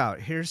check this out.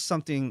 Here's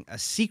a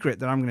secret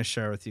that I'm going to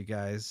share with you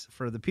guys.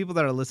 For the people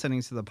that are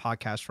listening to the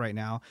podcast right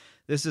now,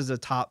 this is a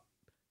top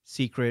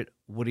secret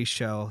Woody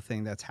Show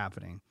thing that's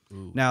happening.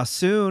 Ooh. Now,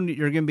 soon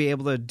you're going to be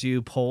able to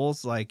do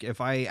polls. Like if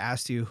I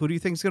asked you, who do you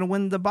think is going to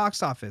win the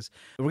box office?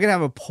 We're going to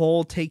have a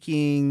poll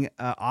taking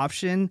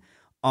option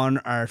on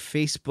our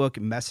Facebook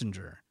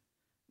Messenger.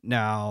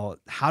 Now,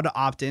 how to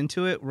opt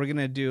into it, we're going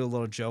to do a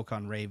little joke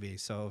on Ravy.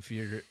 So if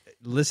you're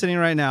listening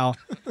right now,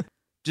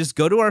 just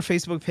go to our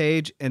Facebook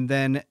page and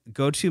then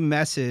go to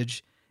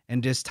message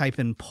and just type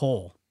in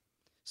poll.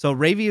 So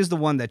Ravy is the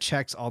one that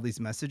checks all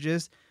these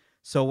messages.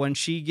 So when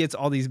she gets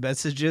all these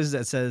messages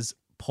that says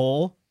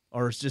poll,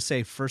 or just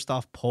say first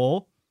off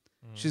poll,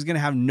 she's going to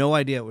have no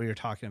idea what you're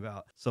talking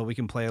about. So we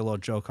can play a little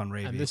joke on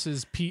Ravy. And this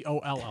is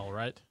POLL,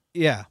 right?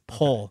 Yeah,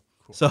 poll. Okay,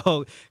 cool.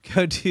 So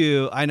go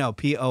to, I know,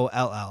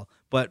 POLL,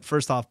 but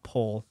first off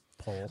poll.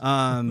 Poll.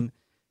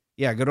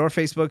 Yeah, go to our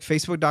Facebook,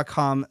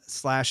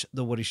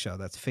 facebook.com/The Woody Show.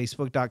 That's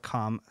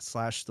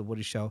facebook.com/The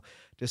Woody Show.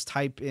 Just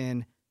type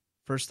in,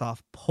 first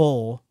off,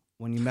 poll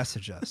when you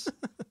message us.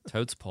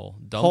 Totes poll.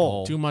 Dumb Poll.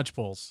 poll. Too much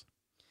polls.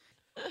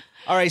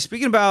 All right,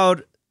 speaking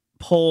about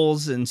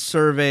polls and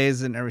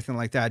surveys and everything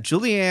like that,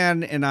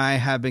 Julianne and I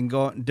have been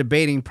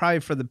debating probably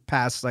for the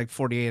past like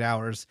 48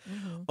 hours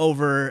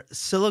over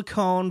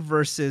silicone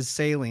versus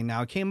saline.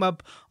 Now, it came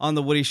up on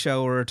The Woody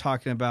Show where we were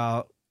talking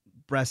about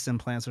breast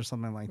implants or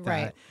something like that.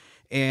 Right.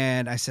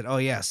 And I said, oh,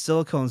 yeah,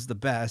 silicone's the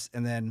best.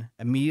 And then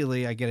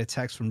immediately I get a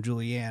text from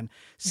Julianne,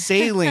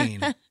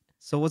 saline.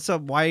 So what's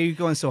up? Why are you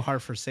going so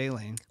hard for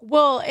saline?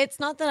 Well, it's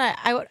not that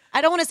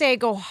I don't want to say I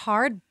go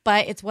hard,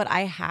 but it's what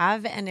I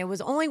have. And it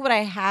was only what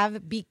I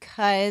have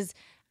because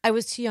I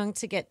was too young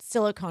to get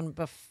silicone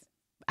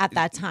at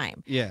that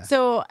time. Yeah.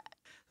 So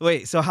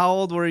wait, so how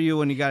old were you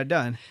when you got it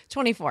done?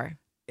 24.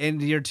 And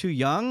you're too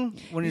young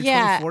when you're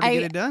 24 to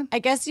get it done? I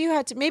guess you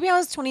had to. Maybe I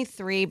was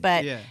 23,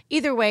 but Yeah.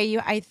 either way,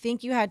 I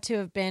think you had to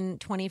have been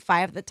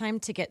 25 at the time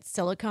to get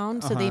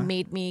silicone. So they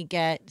made me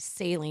get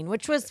saline,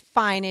 which was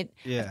fine.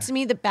 To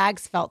me, the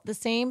bags felt the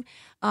same.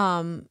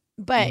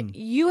 But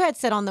you had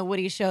said on the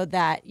Woody Show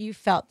that you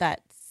felt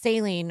that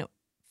saline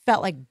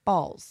felt like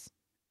balls,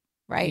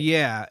 right?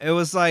 Yeah, it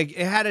was like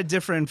it had a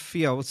different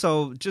feel.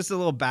 So just a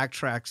little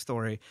backtrack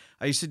story.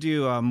 I used to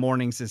do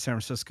mornings in San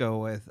Francisco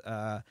with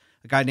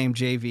a guy named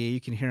JV. You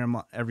can hear him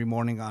every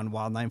morning on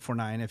Wild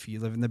 949 if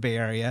you live in the Bay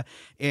Area.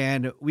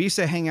 And we used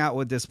to hang out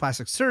with this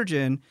plastic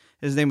surgeon.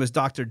 His name was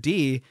Dr.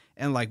 D.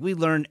 And like we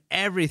learned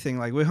everything.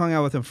 Like we hung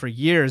out with him for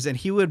years. And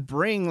he would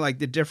bring like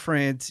the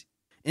different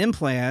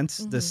implants,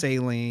 the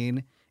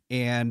saline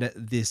and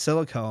the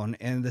silicone.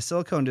 And the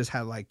silicone just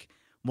had like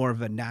more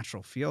of a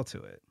natural feel to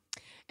it.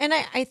 And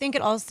I think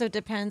it also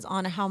depends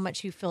on how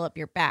much you fill up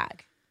your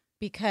bag,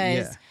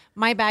 because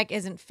my bag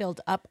isn't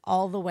filled up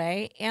all the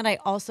way. And I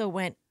also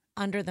went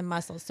under the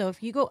muscle. So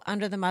if you go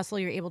under the muscle,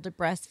 you're able to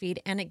breastfeed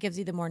and it gives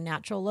you the more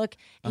natural look,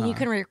 and you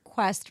can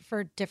request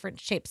for different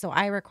shapes. So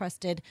I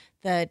requested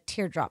the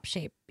teardrop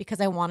shape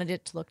because I wanted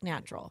it to look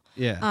natural.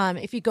 Yeah.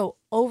 If you go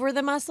over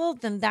the muscle,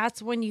 then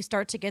that's when you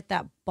start to get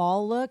that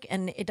ball look,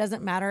 and it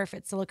doesn't matter if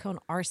it's silicone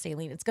or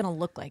saline. It's going to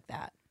look like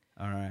that.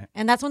 All right.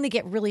 And that's when they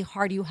get really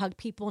hard. You hug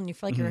people and you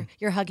feel like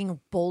you're hugging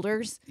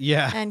boulders.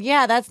 Yeah. And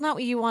that's not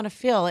what you want to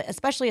feel,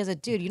 especially as a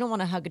dude. You don't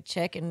want to hug a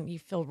chick and you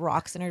feel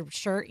rocks in her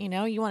shirt, you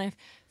know? You want to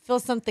feel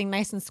something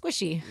nice and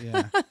squishy.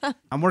 Yeah.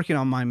 I'm working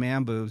on my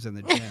man boobs in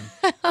the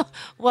gym.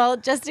 Well,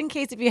 just in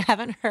case if you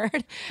haven't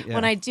heard,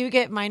 when I do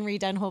get mine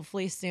redone,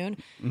 hopefully soon,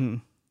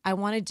 I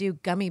want to do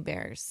gummy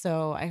bears.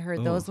 So I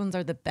heard those ones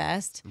are the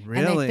best.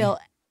 Really? And they feel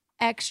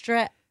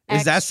extra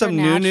Is that some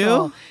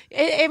natural. new?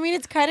 I mean,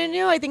 it's kind of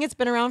new. I think it's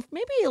been around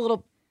maybe a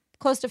little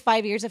close to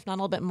 5 years, if not a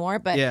little bit more.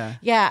 But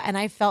yeah, and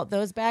I felt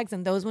those bags,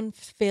 and those ones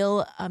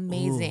feel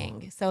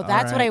amazing. So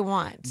that's what I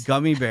want.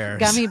 Gummy bears.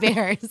 Gummy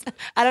bears.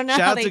 I don't know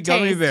Shout how out they to taste.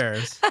 gummy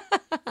bears.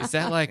 Is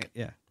that like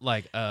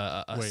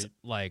Wait.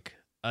 like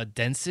a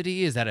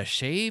density? Is that a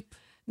shape?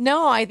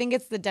 No, I think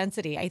it's the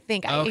density. I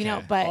think,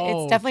 Okay. but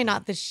it's definitely Okay.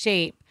 not the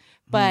shape.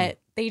 But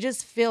they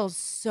just feel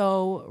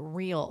so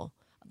real.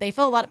 They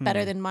feel a lot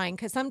better than mine,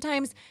 because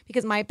sometimes,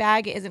 because my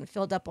bag isn't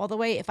filled up all the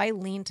way, if I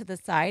lean to the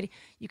side,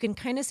 you can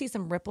kind of see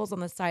some ripples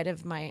on the side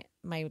of my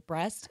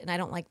breast, and I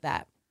don't like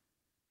that.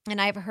 And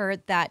I've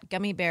heard that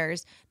gummy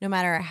bears, no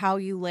matter how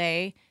you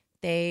lay,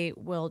 they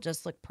will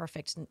just look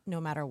perfect no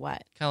matter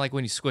what. Kind of like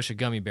when you squish a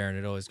gummy bear and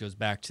it always goes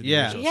back to the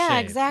Yeah. original Yeah,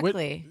 shape.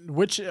 exactly.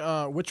 Which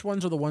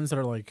ones are the ones that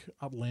are like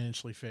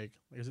outlandishly fake?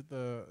 Like, is it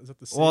the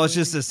Well, it's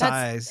just the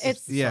saline? size.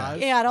 It's yeah. size?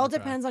 Yeah, it all Okay.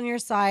 depends on your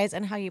size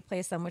and how you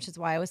place them, which is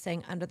why I was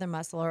saying under the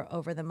muscle or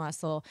over the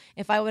muscle.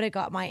 If I would have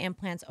got my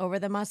implants over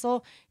the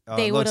muscle,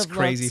 they it would looks have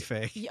crazy looked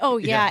fake. Oh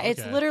yeah, it's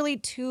okay. literally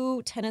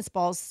 2 tennis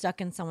balls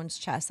stuck in someone's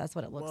chest. That's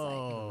what it looks like.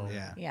 Whoa.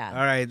 Yeah. Yeah.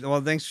 All right.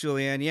 Well, thanks,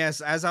 Julianne.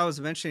 Yes, as I was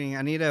mentioning,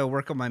 I need to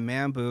work on my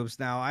man boobs.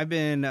 Now, I've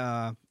been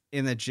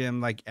in the gym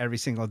like every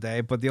single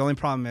day, but the only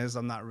problem is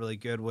I'm not really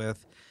good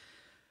with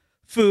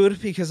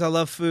food, because I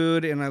love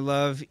food and I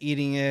love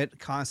eating it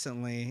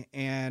constantly.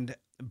 And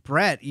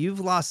Brett, you've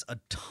lost a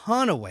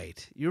ton of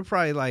weight. You're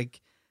probably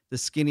like the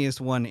skinniest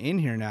one in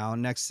here now,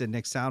 next to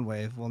Nick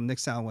Soundwave. Well, Nick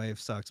Soundwave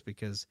sucks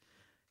because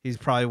he's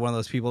probably one of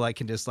those people that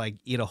can just like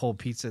eat a whole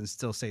pizza and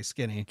still stay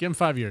skinny. Give him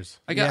 5 years.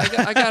 I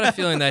got a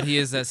feeling that he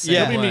is that same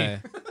Yeah. It'll be way.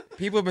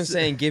 People have been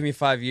saying, "Give me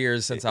 5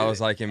 years," since I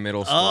was like in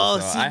middle school. Oh,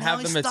 so see, I now have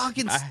he's the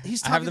talking-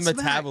 he's I have the talking smack.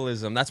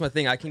 metabolism. That's my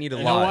thing. I can eat a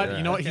You know lot. what?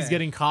 You know what? He's Okay.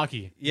 getting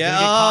cocky. Yeah. He's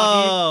getting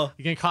Oh. cocky.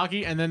 You get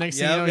cocky, and then next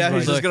thing Yeah, you know, he's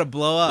he's just like, gonna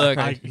blow up. Look,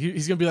 like,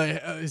 he's gonna be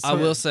like. I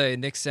will say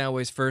Nick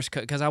Soundwave's first,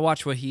 because I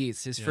watch what he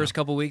eats. His first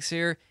couple weeks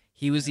here,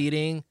 he was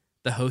eating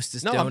the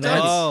Hostess No, I'm donuts.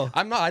 telling you. Oh.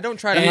 I'm not. I don't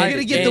try to And You're hide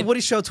gonna it. get the and-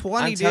 Woody Show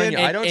 20, I'm telling dude.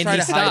 you, I don't try he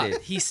to hide stopped.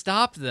 it. He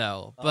stopped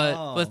though, but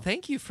Oh.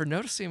 thank you for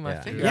noticing my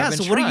Yeah. finger. Yeah. I've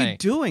been So what are you trying.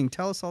 doing?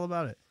 Tell us all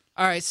about it.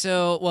 All right,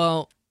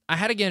 so I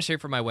had to get in shape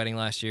for my wedding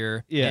last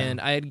year, Yeah.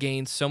 and I had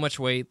gained so much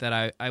weight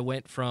that I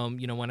went from,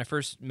 when I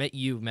first met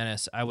you,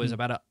 Menace, I was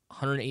about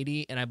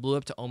 180, and I blew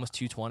up to almost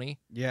 220.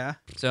 Yeah.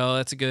 So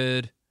that's a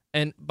good,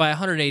 and by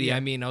 180, I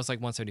mean I was like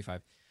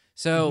 175.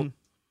 So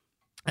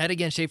I had to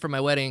get in shape for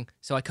my wedding,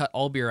 so I cut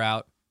all beer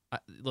out.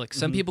 Look,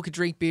 some people could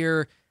drink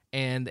beer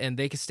and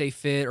they could stay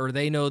fit, or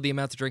they know the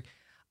amount to drink.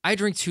 I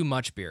drink too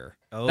much beer.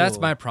 That's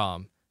Oh. my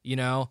problem,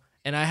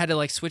 And I had to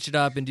like switch it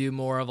up and do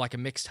more of like a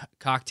mixed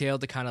cocktail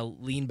to kind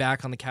of lean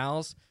back on the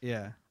calories.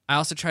 Yeah. I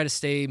also try to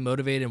stay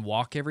motivated and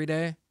walk every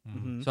day.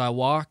 Mhm. So I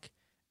walk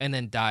and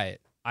then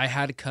diet. I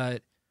had to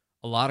cut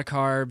a lot of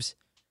carbs,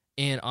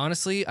 And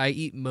honestly, I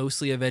eat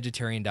mostly a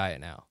vegetarian diet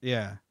now,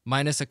 Yeah.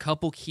 minus a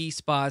couple key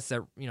spots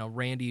that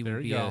Randy There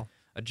would you be go.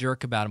 a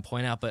jerk about and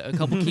point out. But a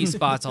couple key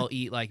spots I'll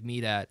eat like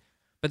meat at.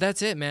 But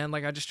that's it, man.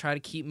 Like I just try to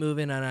keep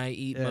moving, and I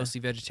eat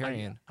mostly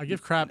vegetarian. I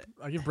give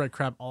Brett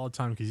crap all the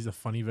time because he's a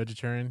funny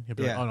vegetarian. He'll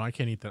be like, "Oh no, I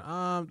can't eat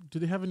that." Do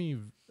they have any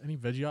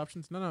veggie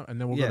options? No. And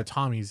then we'll go to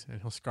Tommy's,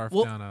 and he'll scarf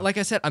Well, down. like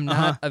I said, I'm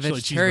not a chili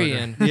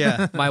vegetarian.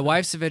 Yeah. My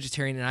wife's a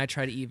vegetarian, and I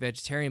try to eat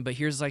vegetarian. But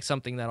here's like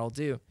something that I'll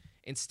do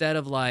instead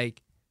of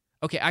like,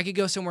 okay, I could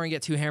go somewhere and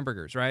get 2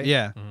 hamburgers, right?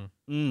 Yeah.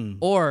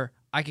 Or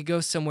I could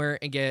go somewhere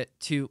and get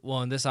 2.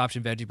 Well, in this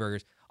option, veggie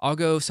burgers. I'll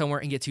go somewhere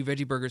and get 2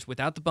 veggie burgers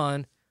without the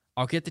bun.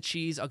 I'll get the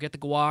cheese, I'll get the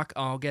guac,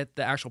 I'll get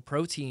the actual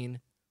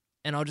protein,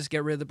 and I'll just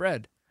get rid of the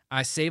bread.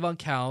 I save on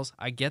calories,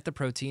 I get the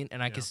protein,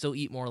 and I can still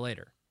eat more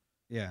later.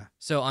 Yeah.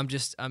 So I'm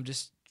just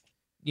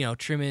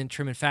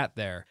trimming fat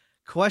there.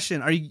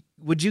 Question: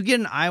 would you get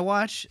an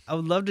iWatch? I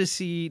would love to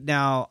see.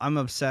 Now I'm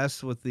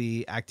obsessed with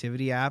the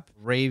activity app.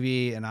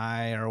 Ravy and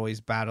I are always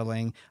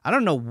battling. I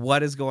don't know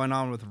what is going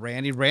on with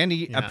Randy.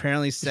 Randy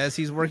apparently says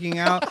he's working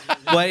out,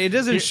 but it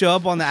doesn't show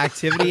up on the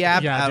activity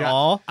app at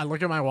all. I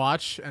look at my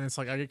watch and it's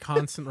like I get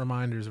constant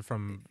reminders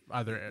from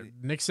either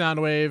Nick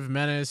Soundwave,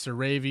 Menace, or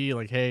Ravy.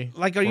 Like, hey,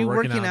 Like, are you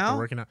working out? We're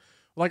working out.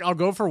 Like, I'll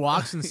go for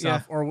walks and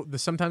stuff, or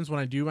sometimes when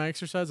I do my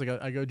exercise, like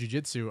I go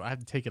jujitsu, I have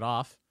to take it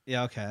off.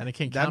 Yeah, okay, and it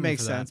can't that count me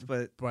makes for sense.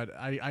 But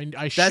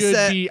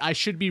I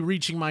should be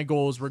reaching my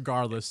goals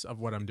regardless of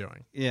what I'm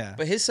doing. Yeah,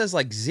 But his says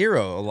like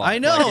 0 a lot. I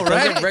know, Like, it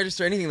right? doesn't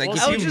register anything. Like Well,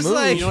 I if was you just move,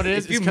 like- You know what it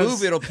is? if you It's 'cause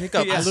move, it'll pick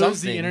up I something.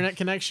 lose the internet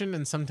connection,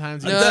 and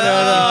sometimes No,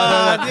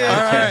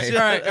 it's- dude.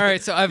 All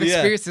right. So I've Yeah.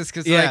 experienced this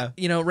because,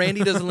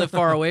 Randy doesn't live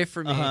far away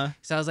from me. Uh-huh.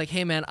 So I was like,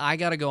 hey, man, I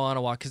got to go on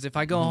a walk because if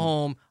I go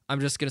home, I'm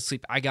just going to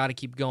sleep. I got to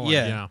keep going.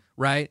 Yeah. Yeah.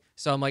 Right?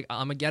 So I'm like,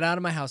 I'm going to get out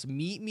of my house.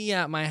 Meet me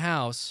at my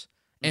house,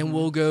 and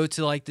we'll go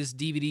to like this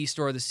DVD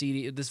store, this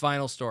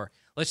vinyl store.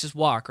 Let's just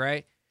walk,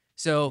 right?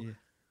 So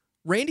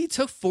Randy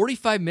took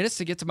 45 minutes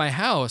to get to my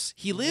house.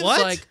 He lives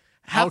What? like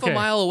half a Okay.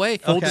 mile away.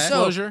 Full Okay.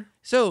 disclosure.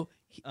 So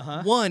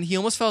one, he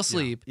almost fell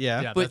asleep.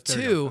 yeah. Yeah, But there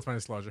you go. two, That's my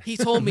disclosure. He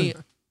told me,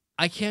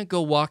 I can't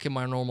go walk in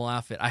my normal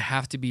outfit. I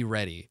have to be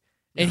ready.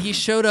 And he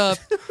showed up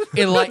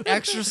in like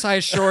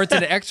exercise shorts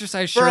and an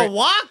exercise For shirt. a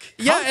walk?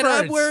 Yeah, and I'm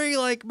Comforts. wearing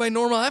like my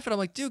normal outfit. I'm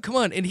like, dude, come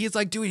on. And he's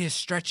like doing his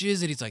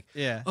stretches and he's like,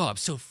 Yeah. oh, I'm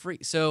so free.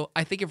 So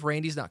I think if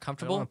Randy's not I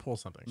comfortable, want to pull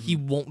something. he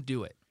won't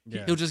do it.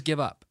 Yeah. He'll just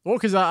give up. Well,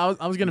 because I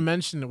was going to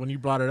mention that when you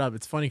brought it up,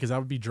 it's funny because I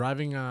would be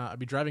driving. I'd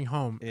be driving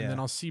home, Yeah. and then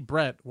I'll see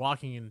Brett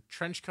walking in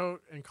trench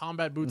coat and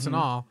combat boots and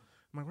all.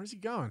 I'm like, "Where's he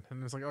going?"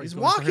 And it's like, "Oh, He's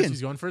going for walking.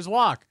 he's going for his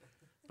walk."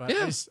 But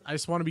Yeah. I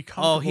just want to be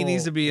comfortable. Oh, he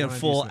needs to be in when I do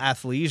full something.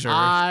 athleisure.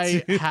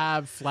 I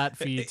have flat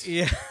feet.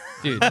 yeah.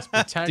 Dude,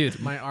 Protect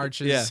my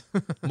arches. Yeah.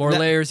 more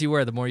layers you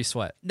wear, the more you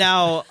sweat.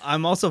 Now,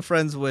 I'm also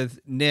friends with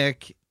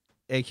Nick,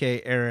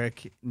 aka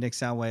Eric, Nick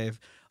Soundwave,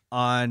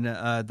 on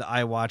the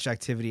iWatch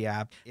activity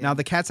app. Now,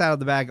 the cat's out of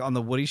the bag on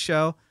the Woody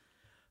Show,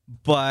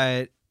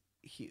 but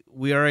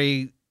we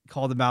already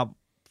called him out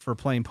for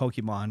playing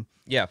Pokemon.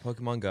 Yeah,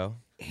 Pokemon Go.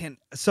 And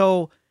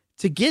so,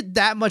 to get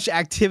that much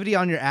activity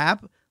on your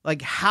app,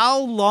 like,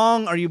 how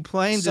long are you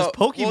playing this So-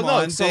 Pokemon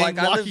well, no, so, thing like,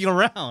 I walking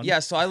around? Yeah,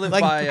 so I live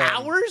Like by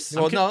hours?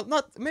 Well, no,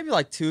 not maybe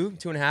like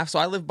 2.5. So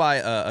I live by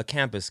a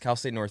campus, Cal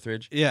State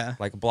Northridge. Yeah.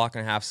 Like a block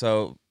and a half.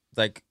 So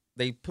like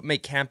they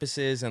make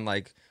campuses and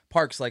like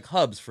parks like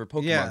hubs for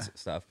Pokemon Yeah.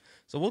 stuff.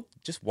 So we'll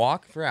just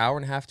walk for an hour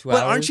and a half, 2 But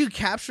hours. aren't you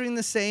capturing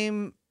the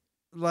same,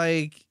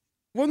 like,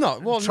 Well, no,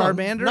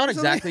 Charmander or not something?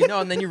 exactly. No,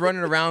 and then you're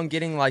running around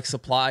getting like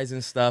supplies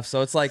and stuff.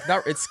 So it's like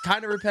it's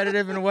kind of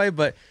repetitive in a way,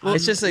 but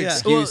it's just an yeah.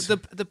 excuse. Well,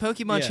 the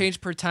Pokemon Yeah. change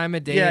per time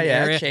of day Yeah, and yeah,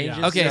 it area.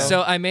 changes, Okay, so-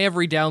 so I may have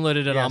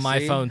re-downloaded it Yeah, on my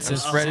see? phone I'm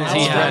since spreading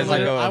he it has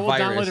like it. a I will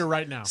virus. download it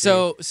right now.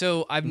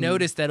 So I've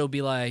noticed that it'll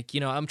be like,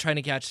 I'm trying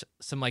to catch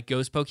some like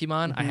ghost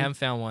Pokemon. I haven't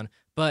found one,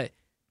 but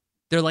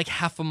they're like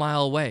half a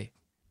mile away.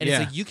 And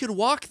Yeah. it's like you could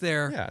walk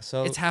there. Yeah,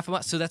 so- it's half a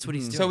mile. So that's what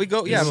he's doing. So we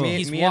go, yeah.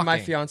 He's Me and my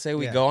walking. fiance,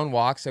 we Yeah. go on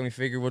walks, and we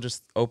figure we'll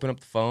just open up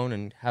the phone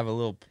and have a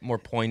little more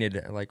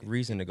pointed like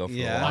reason to go for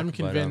Yeah. a walk. I'm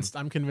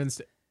but,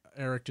 convinced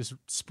Eric just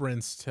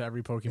sprints to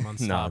every Pokemon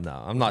No, stop. no,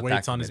 I'm with not that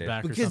weights on his committed.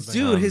 back or because,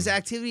 something. dude, his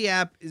activity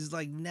app is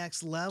like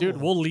next level. Dude,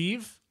 we'll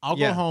leave. I'll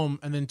Yeah. go home,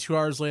 and then 2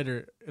 hours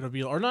later, it'll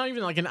be, or not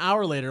even like an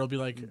hour later, it'll be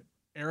like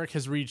Eric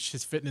has reached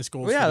his fitness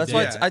goals. Well, yeah, for that's the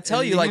why day. it's- I tell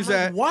And you, like, he's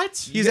at, what?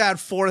 he's at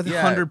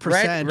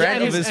 400%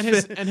 Red- of his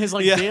fit. and his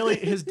like Yeah.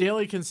 his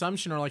daily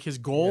consumption or like his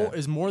goal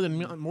is more than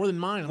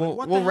mine. I'm Well, like,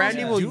 what the well, hell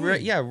Randy is will, he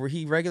doing?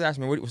 he regularly asks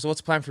me, so what's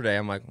the plan for today?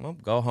 I'm like, well,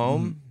 go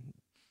home,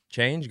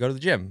 change, go to the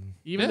gym.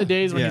 Even the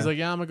days when Yeah. he's like,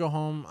 yeah, I'm gonna go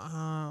home.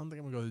 I don't think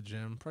I'm gonna go to the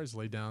gym. Probably just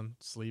lay down,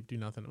 sleep, do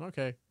nothing. I'm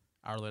okay.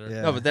 Hour later.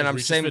 Yeah. No, but then He's I'm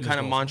reached his same fitness kind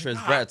of goals. mantra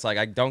as Brett. It's like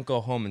I don't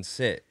go home and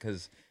sit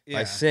because if I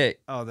Yeah. sit,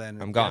 Oh,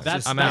 then I'm gone.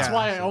 That's I'm that's out.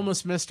 why I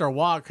almost missed our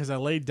walk because I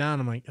laid down.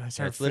 I'm like, I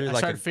started, it's literally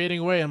like a- fading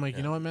away. I'm like,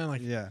 you know what, man?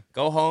 Like, Yeah.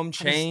 go home,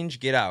 change,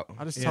 get out.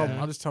 I'll just Yeah.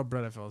 tell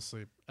Brett I fell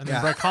asleep, and then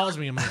Yeah. Brett calls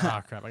me. I'm like,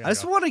 oh crap, I I gotta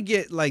just go. want to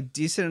get like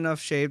decent enough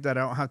shape that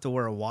I don't have to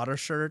wear a water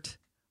shirt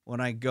when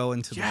I go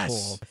into the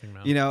pool. I think,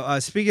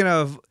 man. Speaking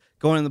of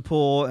going in the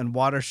pool and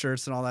water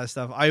shirts and all that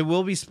stuff. I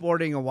will be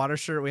sporting a water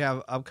shirt. We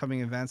have upcoming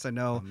events. I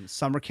know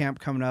summer camp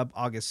coming up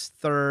August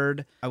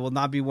 3rd. I will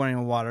not be wearing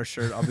a water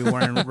shirt. I'll be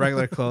wearing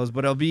regular clothes,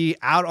 but it'll be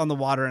out on the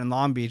water in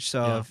Long Beach.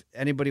 So if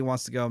anybody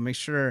wants to go, make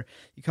sure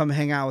you come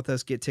hang out with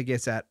us. Get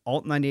tickets at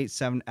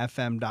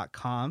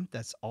alt987fm.com.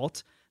 That's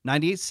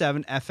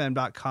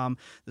alt987fm.com.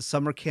 The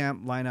summer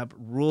camp lineup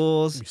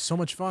rules. It'll be so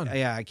much fun.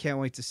 Yeah, I can't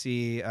wait to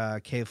see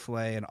Cave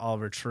Flay and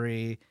Oliver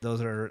Tree.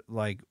 Those are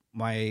like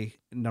my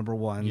number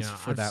ones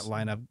for that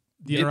lineup.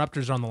 The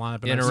Interrupters are on the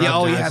lineup.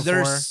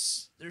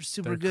 They're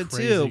super good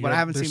crazy. too, but I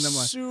haven't seen them.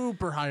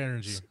 Super high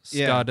energy.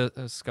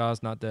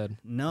 Ska's not dead.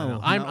 No,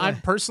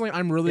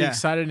 I'm really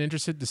excited and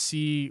interested to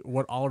see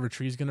what Oliver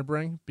Tree is going to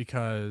bring,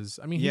 because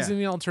I mean he's in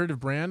the alternative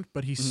brand,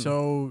 but he's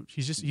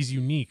he's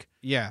unique.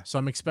 Yeah. So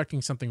I'm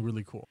expecting something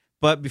really cool.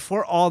 But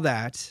before all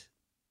that,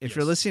 if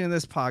you're listening to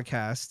this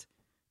podcast,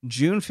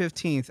 June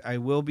 15th, I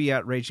will be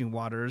at Raging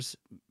Waters,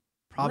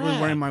 probably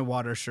wearing my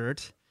water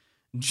shirt.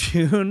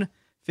 June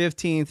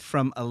 15th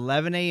from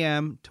 11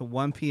 a.m. to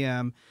 1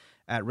 p.m.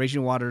 at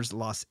Raging Waters,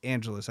 Los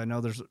Angeles. I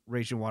know there's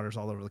Raging Waters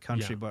all over the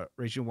country, but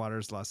Raging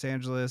Waters, Los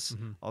Angeles,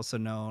 also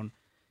known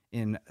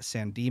in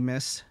San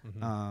Dimas.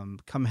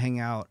 Come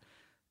hang out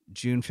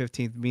June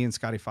 15th. Me and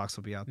Scotty Fox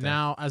will be out there.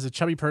 Now, as a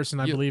chubby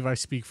person, I believe I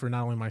speak for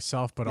not only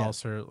myself, but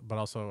also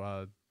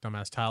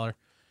dumbass Tyler.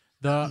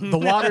 The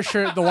water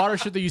shirt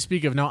that you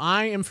speak of. Now,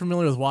 I am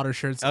familiar with water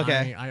shirts.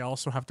 Okay. I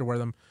also have to wear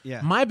them.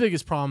 Yeah. My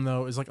biggest problem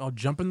though is like I'll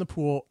jump in the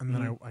pool and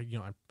then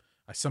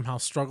I somehow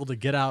struggle to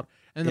get out.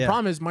 And the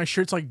problem is my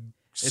shirt's like it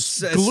glued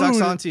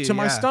sucks onto you, to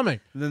my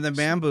stomach. And then the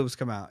man boobs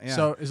come out. Yeah.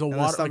 So is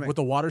with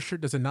the water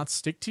shirt, does it not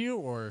stick to you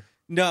or?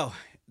 No.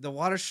 The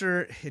water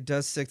shirt, it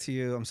does stick to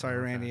you. I'm sorry,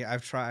 Randy.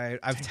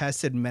 I've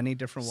tested many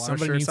different water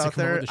shirts out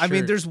there. I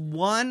mean, there's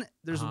one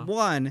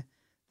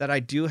that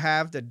I do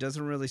have that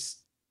doesn't really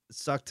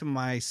stuck to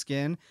my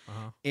skin,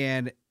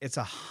 and it's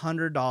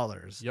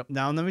 $100. Yep.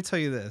 Now let me tell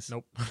you this.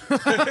 Nope.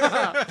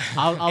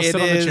 I'll sit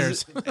on the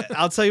chairs.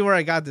 I'll tell you where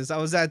I got this. I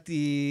was at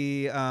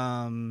the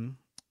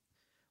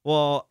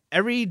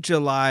every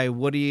July,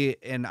 Woody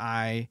and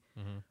I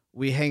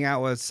we hang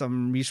out with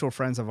some mutual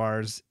friends of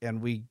ours,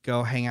 and we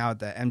go hang out at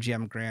the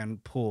MGM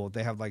Grand pool.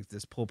 They have like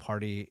this pool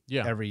party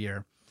every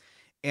year.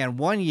 And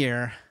one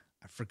year,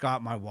 I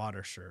forgot my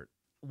water shirt.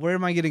 Where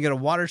am I going to get a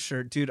water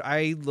shirt? Dude,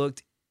 I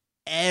looked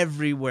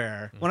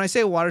everywhere. When I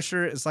say a water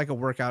shirt, it's like a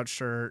workout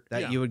shirt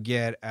that you would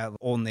get at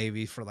Old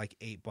Navy for like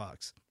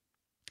 $8.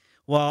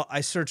 Well,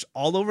 I searched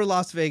all over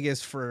Las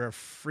Vegas for a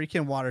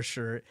freaking water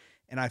shirt,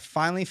 and I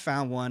finally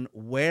found one.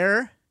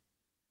 Where?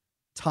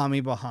 Tommy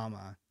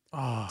Bahama.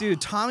 Oh, dude,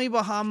 Tommy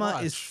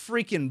Bahama is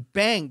freaking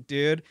banked,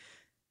 dude.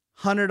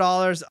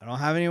 $100. I don't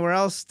have anywhere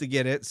else to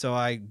get it, so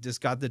I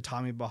just got the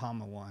Tommy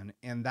Bahama one,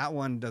 and that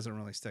one doesn't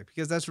really stick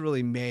because that's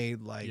really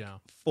made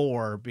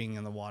for being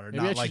in the water,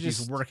 maybe not like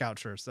these workout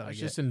shirts that I get.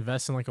 Just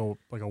invest in like a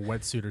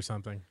wetsuit or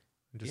something.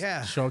 And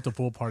just show up to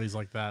pool parties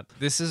like that.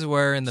 This is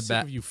where in the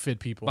back, you fit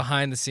people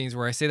behind the scenes,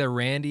 where I say that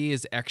Randy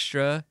is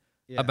extra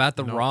about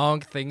the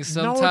wrong things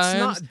sometimes, no,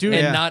 it's not, dude.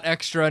 And not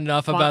extra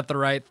enough about the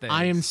right things.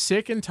 I am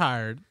sick and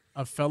tired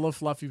of fellow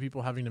fluffy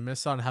people having to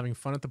miss out on having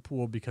fun at the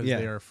pool because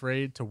they are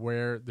afraid to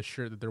wear the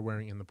shirt that they're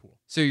wearing in the pool.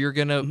 So you're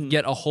gonna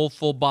get a whole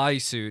full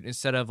bodysuit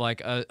instead of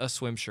like a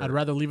swim shirt. I'd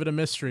rather leave it a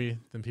mystery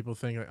than people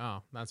think like,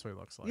 oh, that's what it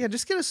looks like. Yeah,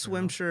 just get a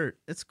swim shirt.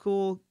 It's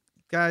cool,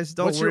 guys.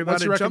 Don't worry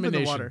about it. Jump in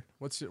the water.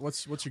 What's your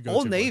go-to?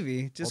 Old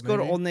Navy. Just go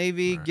to Old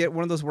Navy, get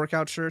one of those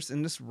workout shirts,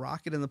 and just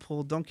rock it in the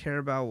pool. Don't care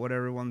about what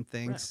everyone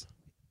thinks.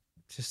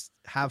 Just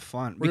have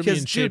fun. We're gonna be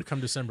in shape come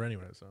December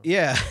anyway. So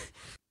yeah.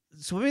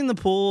 Swimming in the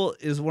pool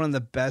is one of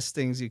the best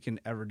things you can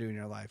ever do in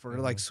your life. Or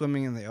like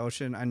swimming in the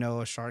ocean. I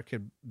know a shark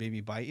could maybe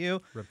bite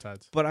you.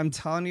 Riptides. But I'm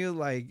telling you,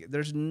 like,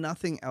 there's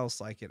nothing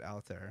else like it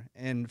out there.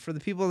 And for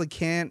the people that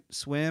can't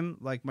swim,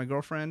 like my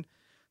girlfriend,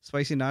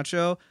 Spicy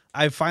Nacho,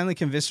 I finally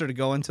convinced her to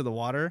go into the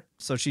water.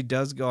 So she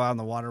does go out in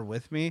the water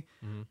with me.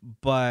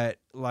 But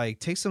like,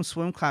 take some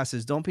swim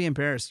classes. Don't be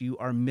embarrassed. You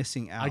are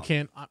missing out. I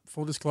can't.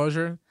 Full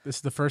disclosure, this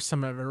is the first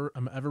time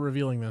I'm ever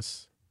revealing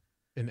this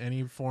in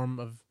any form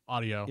of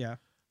audio. Yeah.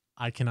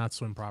 I cannot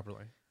swim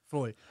properly,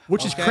 fully,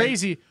 which is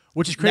crazy.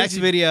 Next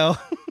video.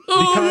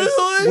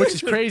 Which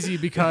is crazy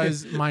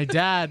because my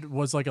dad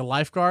was like a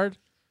lifeguard.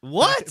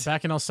 What?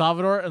 Back in El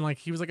Salvador, and like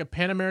he was like a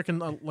Pan American,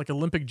 like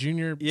Olympic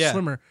junior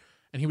swimmer,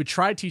 and he would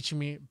try teaching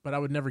me, but I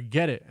would never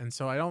get it, and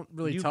so I don't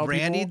really tell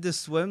people. The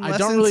swim lessons? I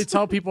don't really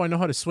tell people I know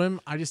how to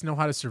swim. I just know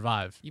how to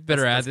survive. You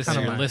better add this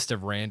to your list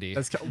of Randy.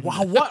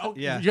 Wow, what? Oh,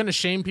 you're gonna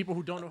shame people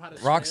who don't know how to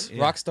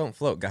swim? Rocks don't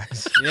float,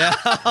 guys. Yeah,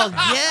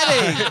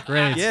 getting.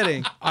 Great.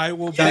 Getting. I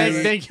will be.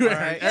 Thank you,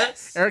 Eric.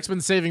 Right. Eric's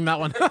been saving that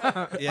one.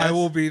 Yes. I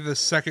will be the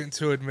second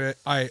to admit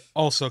I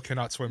also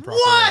cannot swim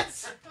properly.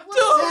 What?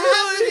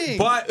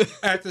 But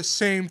at the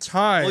same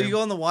time, will you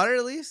go in the water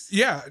at least?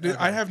 Yeah, dude,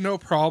 I have no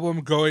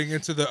problem going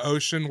into the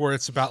ocean where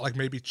it's about like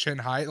maybe chin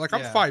height. Like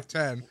I'm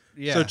 5'10",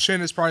 so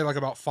chin is probably like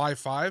about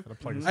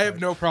 5'5". I have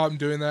no problem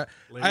doing that.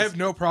 Ladies. I have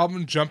no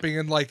problem jumping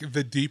in like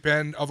the deep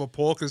end of a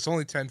pool because it's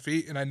only 10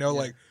 feet, and I know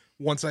like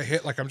once I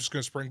hit, like I'm just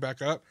gonna spring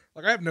back up.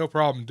 Like I have no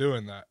problem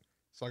doing that.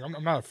 So like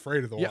I'm not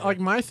afraid of the water. Yeah, like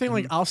my thing,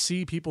 like I'll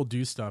see people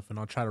do stuff and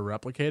I'll try to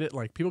replicate it.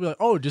 Like people be like,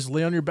 "Oh, just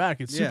lay on your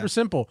back. It's super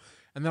simple."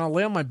 And then I'll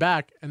lay on my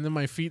back, and then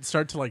my feet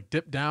start to like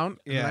dip down,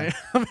 and I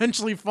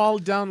eventually fall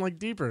down like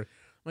deeper. I'm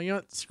like, you know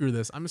what? Screw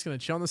this. I'm just gonna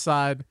chill on the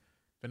side.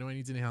 If anyone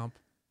needs any help,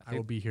 I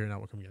will be here and I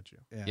will come get you.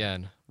 Yeah,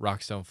 and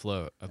rocks don't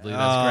float. I believe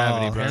that's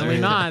gravity. Apparently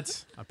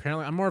not.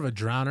 Apparently, I'm more of a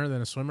drowner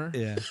than a swimmer.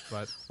 Yeah.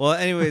 But well,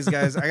 anyways,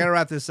 guys, I gotta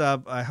wrap this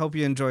up. I hope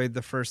you enjoyed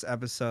the first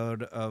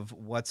episode of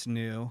What's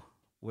New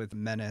with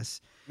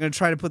Menace. I'm gonna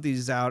try to put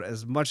these out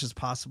as much as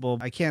possible.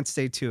 I can't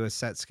stay to a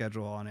set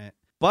schedule on it,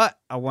 but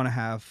I want to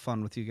have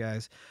fun with you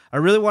guys. I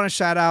really want to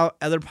shout out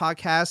other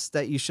podcasts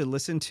that you should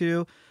listen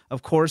to.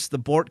 Of course, the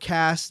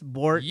Bortcast.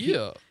 Bort.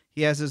 Yeah.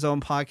 He has his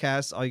own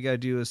podcast. All you got to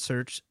do is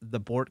search the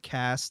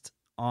Bortcast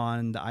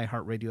on the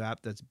iHeartRadio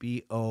app. That's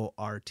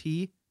BORT,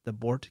 the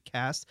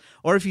Bortcast.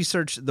 Or if you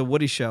search the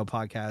Woody Show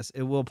podcast,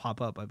 it will pop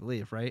up, I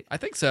believe, right? I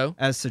think so.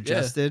 As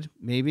suggested,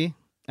 maybe.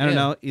 I don't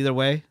know. Either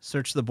way,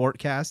 search the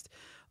Bortcast.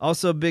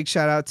 Also, a big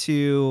shout out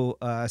to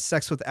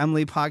Sex with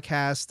Emily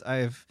podcast.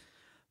 I've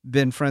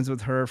been friends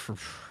with her for,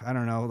 I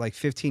don't know, like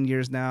 15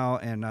 years now,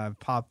 and I've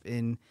popped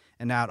in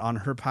and out on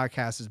her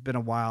podcast. It's been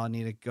a while. I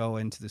need to go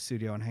into the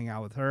studio and hang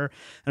out with her.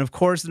 And of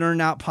course, the Nerd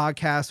Out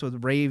podcast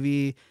with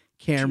Ravy,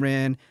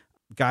 Cameron,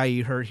 guy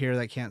you heard here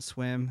that can't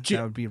swim.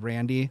 That would be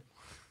Randy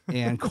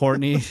and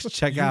Courtney.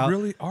 Check out. You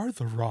really are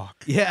The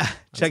Rock. Yeah.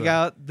 Check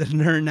out the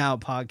Nerd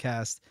Out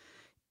podcast.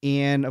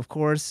 And of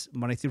course,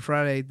 Monday through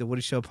Friday, the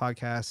Woody Show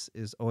podcast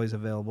is always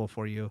available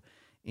for you.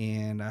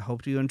 And I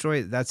hope you enjoy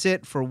it. That's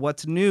it for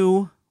What's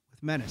New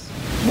with Menace.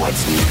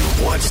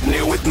 What's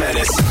new with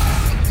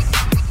Menace?